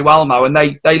doing very well now, and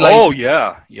they laid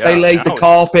the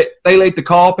carpet. They laid the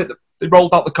carpet. They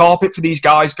rolled out the carpet for these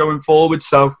guys going forward.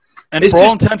 So, and for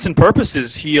all intents and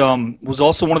purposes, he was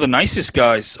also one of the nicest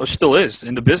guys, or still is,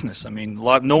 in the business. I mean,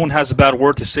 no one has a bad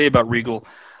word to say about Regal.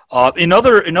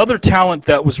 Another talent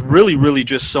that was really, really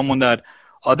just someone that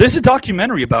there's a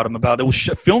documentary about him. It was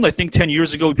filmed, I think, 10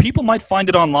 years ago. People might find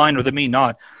it online, or they may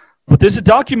not. But there's a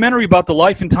documentary about the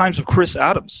life and times of Chris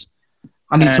Adams.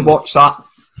 I need to watch that.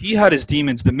 He had his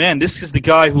demons, but man, this is the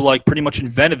guy who pretty much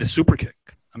invented the super kick.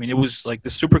 I mean, it was like the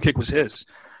super kick was his.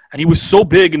 And he was so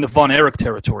big in the Von Erich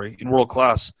territory in world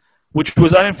class, which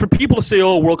was, and for people to say,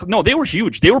 oh, world class, no, they were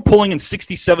huge. They were pulling in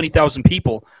 60, 70,000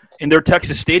 people in their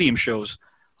Texas stadium shows,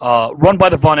 run by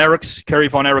the Von Erichs, Kerry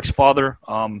Von Erich's father.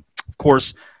 Of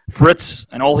course, Fritz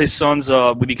and all his sons,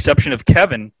 with the exception of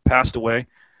Kevin, passed away.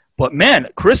 But man,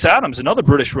 Chris Adams, another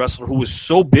British wrestler who was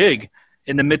so big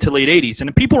in the mid to late 80s.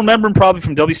 And people remember him probably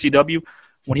from WCW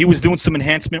when he was doing some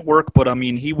enhancement work. But I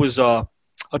mean, he was a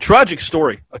tragic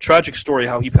story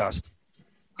how he passed.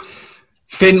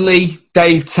 Finley,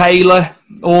 Dave Taylor,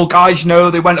 all guys,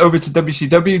 they went over to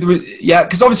WCW. Yeah,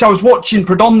 because obviously I was watching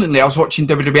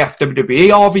WWF,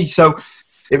 WWE, Harvey. So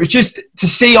it was just to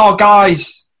see our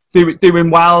guys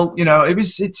doing well.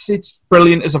 It's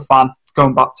brilliant as a fan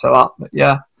going back to that. But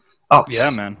yeah,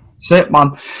 man, that's it,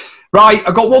 man. Right,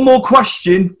 I got one more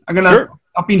question.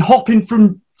 I've been hopping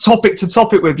from topic to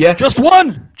topic with you. Just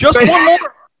one more.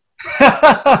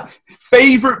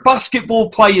 Favorite basketball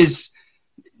players,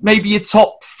 maybe your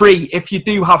top 3 if you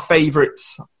do have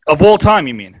favorites of all time.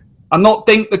 You mean? And not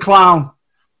Dink the Clown.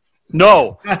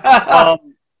 No,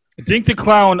 Dink the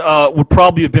Clown would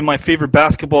probably have been my favorite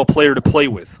basketball player to play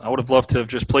with. I would have loved to have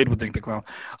just played with Dink the Clown.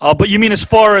 But you mean as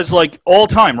far as all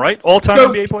time, right? All time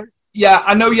NBA player. Yeah,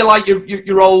 I know you like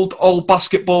your old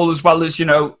basketball as well as I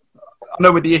know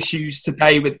with the issues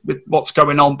today with what's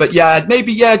going on. But yeah,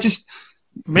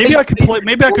 Maybe I could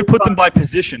put them by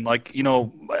position.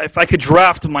 If I could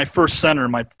draft my first center,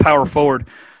 my power forward,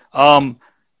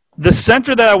 the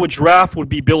center that I would draft would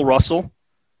be Bill Russell,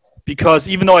 because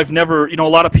even though I've never, a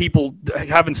lot of people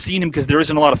haven't seen him because there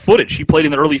isn't a lot of footage. He played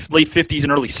in the late 50s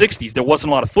and early 60s. There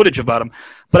wasn't a lot of footage about him.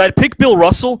 But I'd pick Bill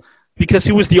Russell because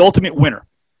he was the ultimate winner.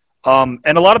 And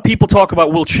a lot of people talk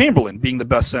about Will Chamberlain being the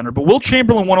best center, but Will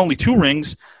Chamberlain won only 2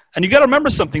 rings. And you got to remember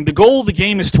something. The goal of the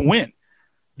game is to win.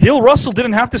 Bill Russell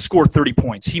didn't have to score 30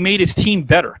 points. He made his team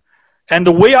better. And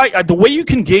the way you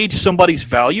can gauge somebody's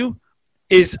value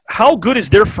is how good is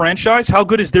their franchise, how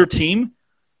good is their team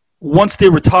once they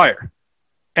retire.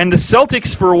 And the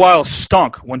Celtics for a while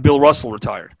stunk when Bill Russell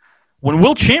retired. When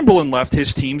Will Chamberlain left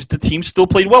his teams, the team still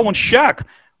played well. When Shaq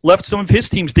left some of his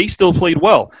teams, they still played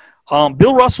well.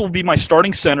 Bill Russell would be my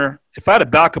starting center. If I had a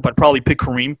backup, I'd probably pick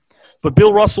Kareem. But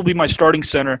Bill Russell would be my starting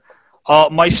center.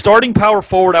 My starting power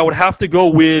forward, I would have to go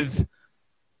with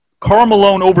Karl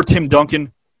Malone over Tim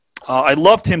Duncan. I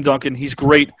love Tim Duncan. He's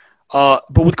great. But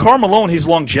with Karl Malone, his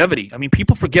longevity. I mean,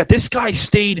 people forget this guy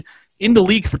stayed in the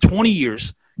league for 20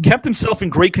 years, kept himself in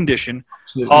great condition.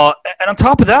 And on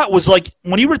top of that was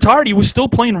when he retired, he was still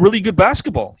playing really good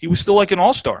basketball. He was still like an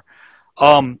all-star.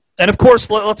 And of course,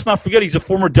 let's not forget, he's a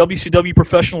former WCW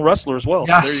professional wrestler as well.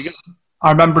 Yes, so there you go.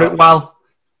 I remember it well.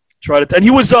 And he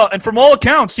was, and from all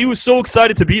accounts, he was so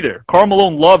excited to be there. Karl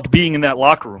Malone loved being in that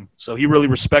locker room, so he really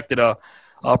respected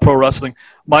pro wrestling.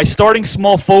 My starting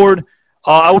small forward,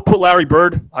 I would put Larry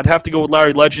Bird. I'd have to go with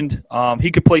Larry Legend. He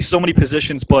could play so many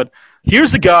positions, but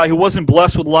here's a guy who wasn't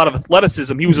blessed with a lot of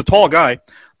athleticism. He was a tall guy,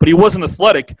 but he wasn't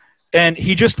athletic, and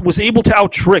he just was able to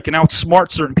out-trick and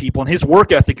outsmart certain people. And his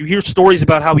work ethic, you hear stories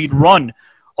about how he'd run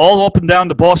all up and down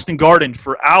the Boston Garden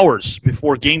for hours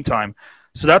before game time.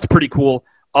 So that's pretty cool.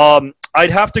 I'd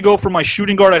have to go for my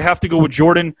shooting guard. I'd have to go with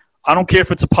Jordan. I don't care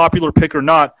if it's a popular pick or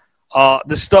not.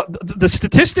 The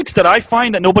statistics that I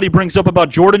find that nobody brings up about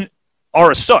Jordan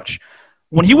are as such.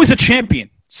 When he was a champion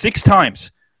 6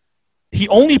 times, he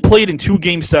only played in 2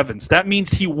 Game 7s. That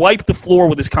means he wiped the floor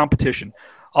with his competition.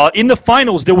 In the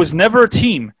finals, there was never a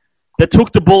team that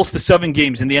took the Bulls to 7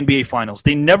 games in the NBA Finals.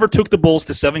 They never took the Bulls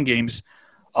to 7 games.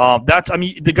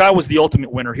 The guy was the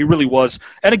ultimate winner. He really was.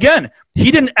 And again,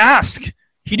 he didn't ask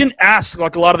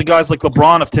like a lot of the guys like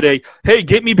LeBron of today, hey,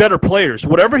 get me better players.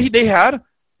 Whatever they had,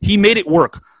 he made it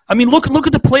work. I mean, look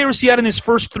at the players he had in his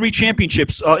first 3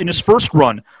 championships in his first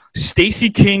run. Stacey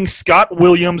King, Scott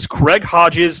Williams, Craig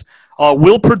Hodges,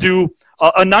 Will Perdue,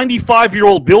 a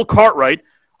 95-year-old Bill Cartwright.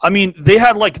 I mean, they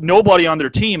had like nobody on their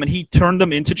team, and he turned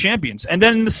them into champions. And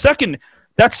then in the second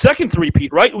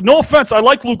three-peat, right? No offense, I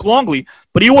like Luke Longley,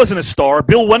 but he wasn't a star.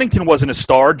 Bill Wennington wasn't a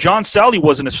star. John Sally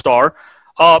wasn't a star.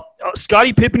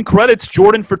 Scottie Pippen credits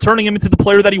Jordan for turning him into the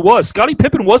player that he was. Scottie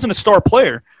Pippen wasn't a star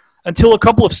player until a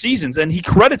couple of seasons, and he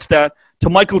credits that to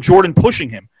Michael Jordan pushing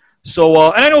him.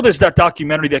 So, and I know there's that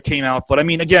documentary that came out, but I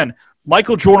mean, again,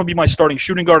 Michael Jordan will be my starting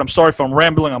shooting guard. I'm sorry if I'm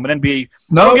rambling. I'm an NBA.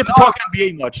 I don't get to talk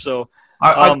NBA much, so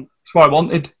that's what I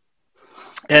wanted.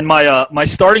 And my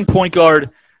starting point guard,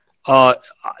 I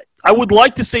would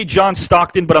like to say John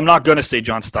Stockton, but I'm not going to say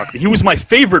John Stockton. He was my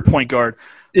favorite point guard,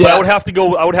 but I would have to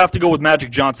go with Magic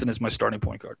Johnson as my starting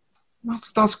point guard.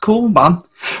 That's cool, man.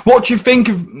 What do you think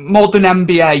of modern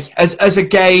NBA as a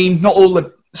game? Not all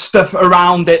the stuff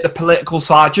around it, the political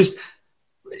side, just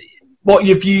what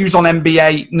your views on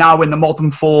NBA now in the modern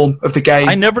form of the game.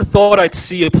 I never thought I'd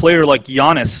see a player like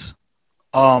Giannis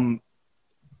come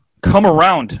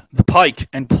around the pike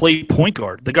and play point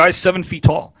guard. The guy's 7 feet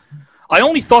tall. I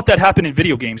only thought that happened in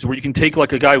video games where you can take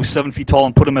like a guy who's 7 feet tall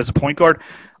and put him as a point guard.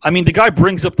 I mean, the guy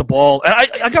brings up the ball. And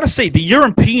I got to say, the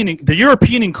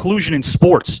European inclusion in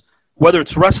sports, whether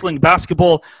it's wrestling,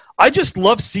 basketball, I just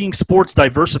love seeing sports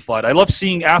diversified. I love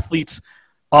seeing athletes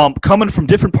coming from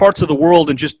different parts of the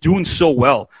world and just doing so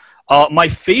well. My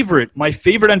favorite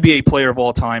NBA player of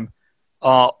all time,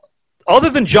 other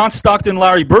than John Stockton and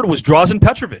Larry Bird, was Drazen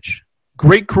Petrovic,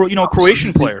 great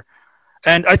Croatian player.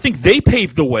 And I think they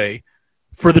paved the way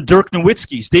for the Dirk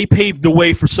Nowitzkis. They paved the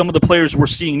way for some of the players we're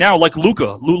seeing now, like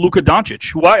Luka Doncic,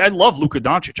 who I love Luka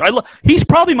Doncic. He's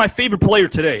probably my favorite player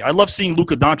today. I love seeing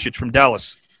Luka Doncic from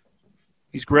Dallas.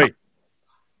 He's great.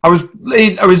 I was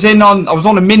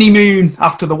on a mini moon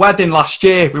after the wedding last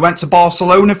year. We went to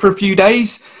Barcelona for a few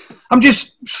days. I'm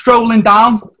just strolling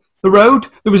down the road.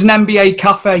 There was an NBA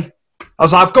cafe. I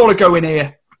was like, I've got to go in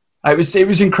here. It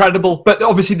was incredible. But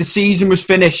obviously the season was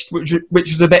finished, which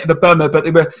was a bit of a bummer, but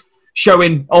they were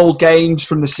showing old games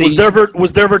from the season.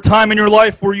 Was there ever a time in your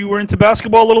life where you were into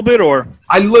basketball a little bit, or?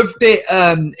 I loved it.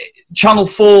 Channel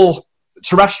 4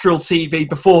 terrestrial TV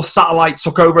before satellite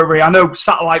took over here. I know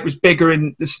satellite was bigger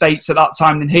in the States at that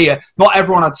time than here. Not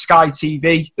everyone had Sky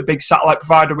TV, the big satellite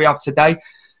provider we have today.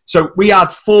 So we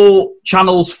had 5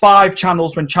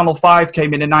 channels when Channel 5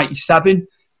 came in 97.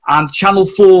 And Channel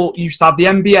 4 used to have the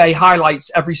NBA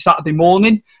highlights every Saturday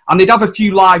morning. And they'd have a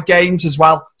few live games as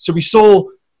well. So we saw,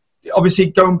 obviously,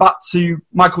 going back to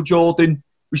Michael Jordan,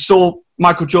 we saw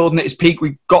Michael Jordan at his peak.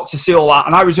 We got to see all that.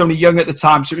 And I was only young at the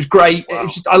time, so it was great. Wow.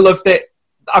 I loved it.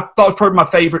 That was probably my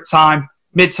favourite time,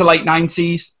 mid to late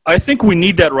 90s. I think we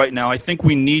need that right now. I think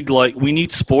we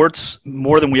need sports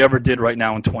more than we ever did right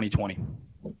now in 2020.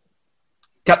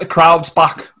 Get the crowds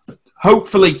back.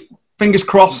 Hopefully, fingers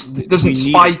crossed, it doesn't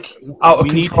spike out of control.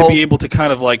 We need to be able to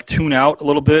kind of like tune out a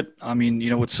little bit. I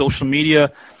mean, with social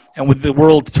media and with the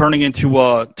world turning into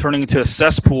a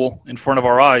cesspool in front of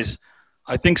our eyes,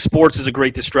 I think sports is a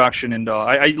great distraction. And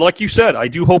I like you said, I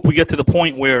do hope we get to the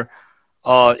point where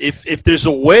if there's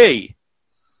a way,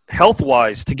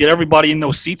 health-wise, to get everybody in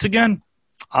those seats again,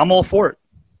 I'm all for it.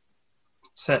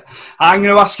 That's it. I'm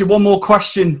going to ask you one more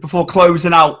question before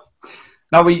closing out.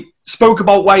 Now, we spoke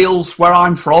about Wales, where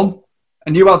I'm from,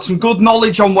 and you had some good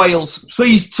knowledge on Wales.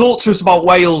 Please talk to us about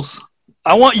Wales.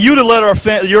 I want you to let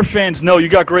your fans know you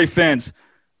got great fans.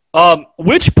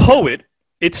 Which poet,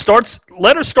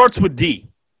 letter starts with D.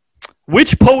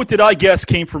 Which poet did I guess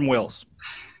came from Wales?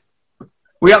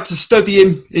 We had to study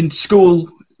him in school,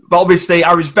 but obviously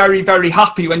I was very, very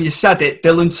happy when you said it,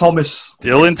 Dylan Thomas.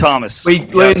 Dylan Thomas. We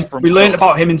learned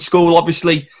about him in school,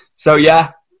 obviously. So,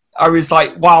 yeah, I was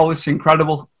like, wow, this is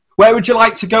incredible. Where would you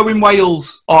like to go in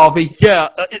Wales, Harvey? Yeah.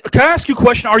 Can I ask you a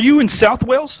question? Are you in South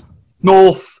Wales?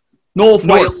 North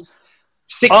Wales.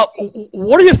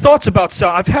 What are your thoughts about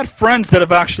South? I've had friends that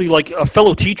have actually,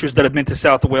 fellow teachers that have been to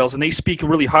South Wales, and they speak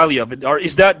really highly of it.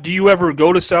 Do you ever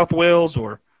go to South Wales,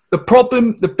 or?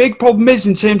 The big problem is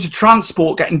in terms of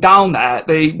transport getting down there,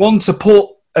 they want to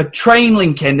put a train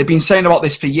link in. They've been saying about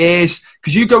this for years,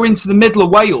 because you go into the middle of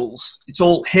Wales, it's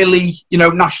all hilly,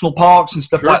 national parks and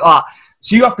stuff like that.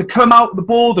 So you have to come out the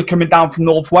border coming down from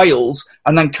North Wales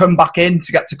and then come back in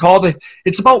to get to Cardiff.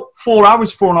 It's about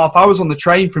 4.5 hours on the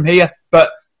train from here. But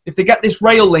if they get this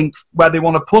rail link where they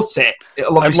want to put it,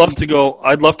 it'll obviously...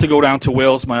 I'd love to go down to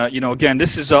Wales. Again,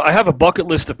 this is I have a bucket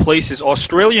list of places.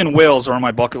 Australia and Wales are on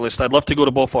my bucket list. I'd love to go to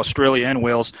both Australia and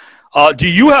Wales. Do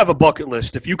you have a bucket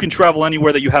list if you can travel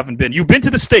anywhere that you haven't been? You've been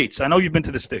to the States. I know you've been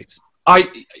to the States. Do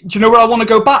you know where I want to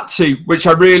go back to, which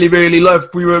I really, really love?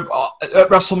 We were at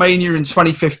WrestleMania in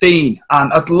 2015,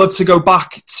 and I'd love to go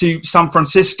back to San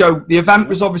Francisco. The event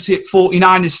was obviously at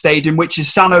 49ers Stadium, which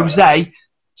is San Jose.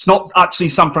 It's not actually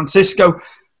San Francisco.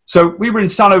 So we were in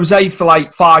San Jose for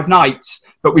like 5 nights,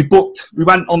 but we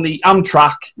went on the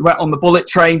Amtrak, we went on the bullet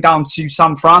train down to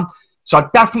San Fran. So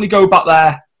I'd definitely go back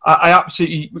there. I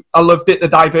loved it, the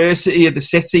diversity of the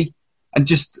city, and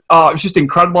it was just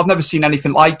incredible. I've never seen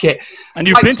anything like it. And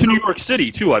you've been to New York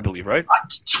City too, I believe, right?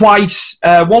 Twice.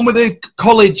 One with a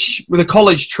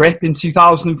college trip in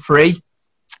 2003.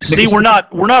 See, we're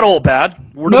not all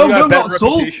bad. No, not at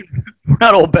all. We're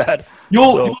not all bad.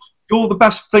 You're the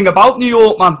best thing about New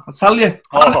York, man. I tell you.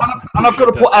 And I've got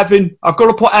to put Evan. I've got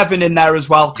to put Evan in there as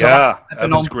well. Yeah,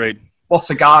 Evan's great. What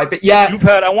a guy. But yeah.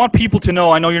 I want people to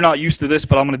know, I know you're not used to this,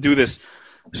 but I'm going to do this.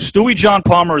 Stewie John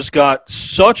Palmer's got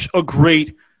such a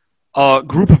great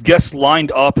group of guests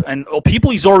lined up, and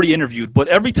people he's already interviewed. But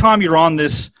every time you're on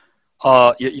this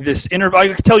interview, I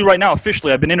can tell you right now,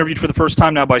 officially, I've been interviewed for the first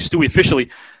time now by Stewie officially.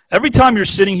 Every time you're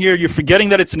sitting here, you're forgetting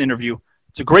that it's an interview.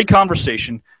 It's a great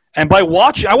conversation. And by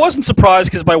watching, I wasn't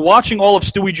surprised, because by watching all of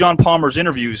Stewie John Palmer's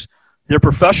interviews, they're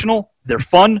professional, they're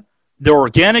fun, they're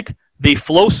organic, they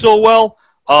flow so well.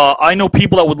 I know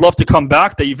people that would love to come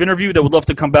back, that you've interviewed, that would love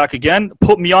to come back again.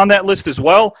 Put me on that list as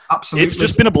well. Absolutely. It's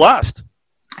just been a blast.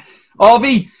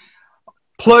 RV,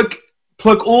 plug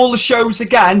all the shows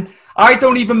again. I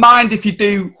don't even mind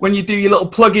when you do your little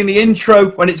plug in the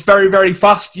intro when it's very, very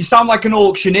fast. You sound like an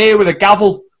auctioneer with a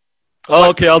gavel. Oh,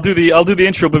 okay, I'll do the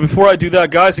intro, but before I do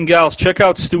that, guys and gals, check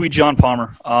out Stewie John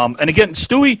Palmer. And again,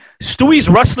 Stewie's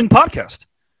Wrestling Podcast.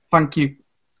 Thank you.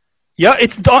 Yeah,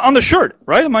 it's on the shirt,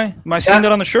 right? Am I seeing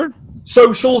that on the shirt?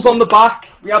 Socials on the back.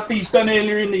 We had these done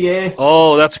earlier in the year.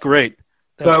 Oh, that's great.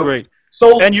 That's great.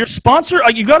 So, and your sponsor,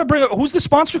 you got to bring up, who's the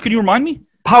sponsor? Can you remind me?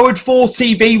 Powered 4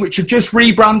 TV, which have just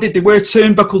rebranded. They were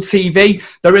Turnbuckle TV.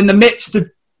 They're in the midst of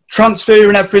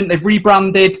transferring everything. They've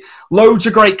rebranded. Loads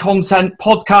of great content,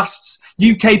 podcasts,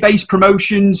 UK-based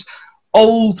promotions,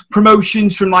 old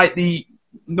promotions from like the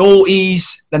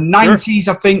noughties, the 90s,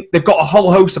 sure. I think. They've got a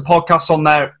whole host of podcasts on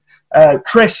there.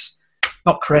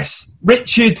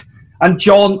 Richard and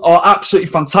John are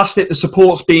absolutely fantastic. The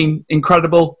support's been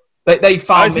incredible. They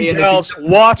found me. Guys,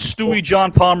 watch Stewie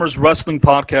John Palmer's Wrestling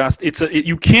Podcast.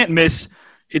 You can't miss.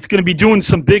 It's going to be doing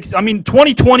some big –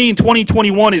 2020 and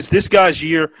 2021 is this guy's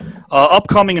year,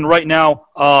 upcoming and right now.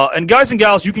 And guys and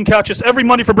gals, you can catch us every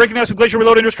Monday for Breaking the Ice with Glacier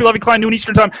Reloaded, Industry Levy Klein, noon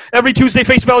Eastern Time. Every Tuesday,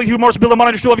 Face Value, Hugh Morris, Bill Lamont,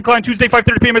 Industry Levy Klein. Tuesday,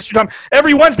 5:30 p.m. Eastern Time.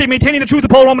 Every Wednesday, Maintaining the Truth,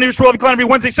 Paul Roman, Industry Levy Klein. Every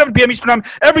Wednesday, 7 p.m. Eastern Time.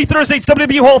 Every Thursday, it's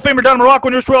WWE Hall of Famer Don Morocco,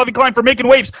 Industry Levy Klein for Making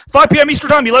Waves. 5 p.m. Eastern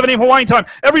Time, 11 a.m. Hawaiian Time.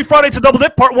 Every Friday, it's a Double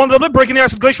Dip. Part 1 of the Double Dip, Breaking the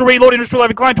Ice with Glacier Reloaded, Industry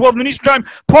Levy Klein. 12 noon Eastern Time.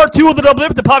 Part 2 of the Double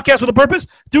Dip, the podcast with a purpose.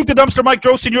 Duke the Dumpster, Mike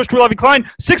Drost, and yours truly, Levy Klein.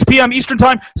 6 p.m. Eastern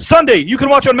Time. Sunday, you can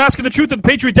watch Unmasking the Truth with the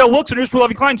Patriot Del Wilkes and yours truly,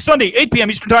 Levy Klein. Sunday, 8 p.m.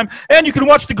 Eastern Time. And you can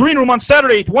watch The Green Room on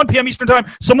Saturday, 1 p.m. Eastern Time.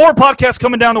 Some more podcasts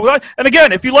coming down the way. And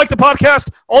again, if you like the podcast,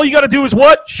 all you got to do is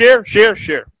what? Share.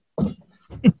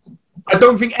 I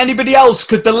don't think anybody else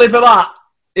could deliver that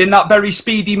in that very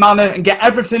speedy manner and get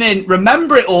everything in.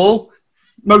 Remember it all,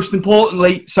 most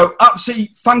importantly. So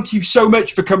absolutely, thank you so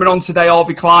much for coming on today,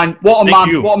 Harvey Klein. What a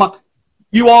man. What a man.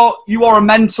 You are a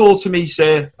mentor to me,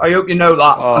 sir. I hope you know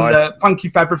that. Thank you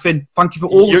for everything. Thank you for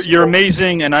all. You're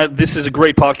amazing, and this is a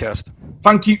great podcast.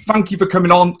 Thank you for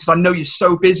coming on, because I know you're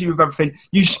so busy with everything.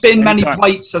 You spin many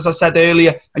plates, as I said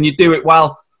earlier, and you do it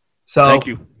well. So thank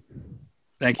you.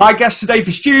 My guest today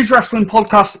for Stu's Wrestling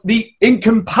Podcast, the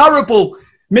incomparable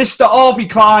Mr. Harvey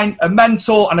Klein, a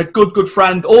mentor and a good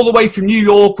friend, all the way from New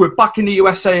York. We're back in the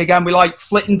USA again. We like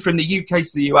flitting from the UK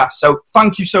to the US. So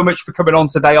thank you so much for coming on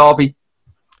today, Harvey.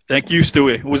 Thank you,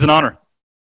 Stewie. It was an honor.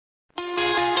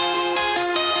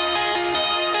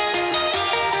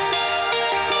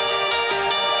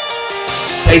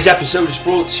 Today's episode is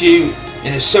brought to you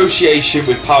in association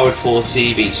with Powered 4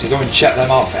 TV, so go and check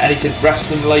them out for anything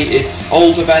wrestling related,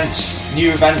 old events,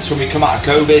 new events when we come out of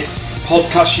COVID,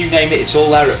 podcasts, you name it, it's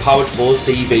all there at Powered 4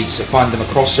 TV, so find them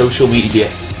across social media.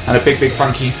 And a big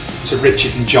thank you to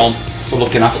Richard and John for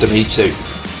looking after me too.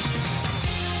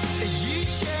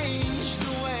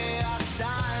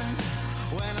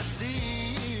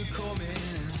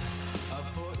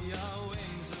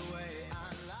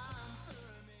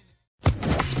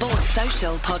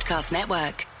 Social Podcast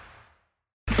Network.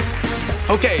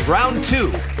 Okay, round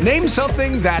 2. Name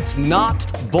something that's not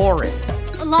boring.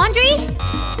 A laundry?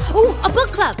 Ooh, a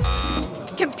book club.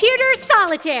 Computer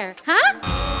solitaire, huh?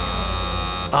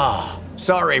 Ah, oh,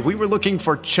 sorry, we were looking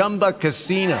for Chumba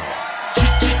Casino.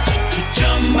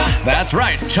 That's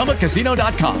right,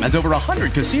 ChumbaCasino.com has over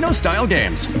 100 casino-style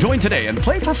games. Join today and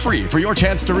play for free for your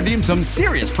chance to redeem some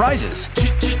serious prizes.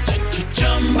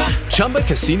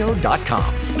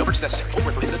 ChumbaCasino.com. No purchase necessary. Void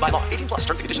where prohibited by law. 18+ terms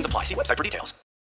and conditions apply. See website for details.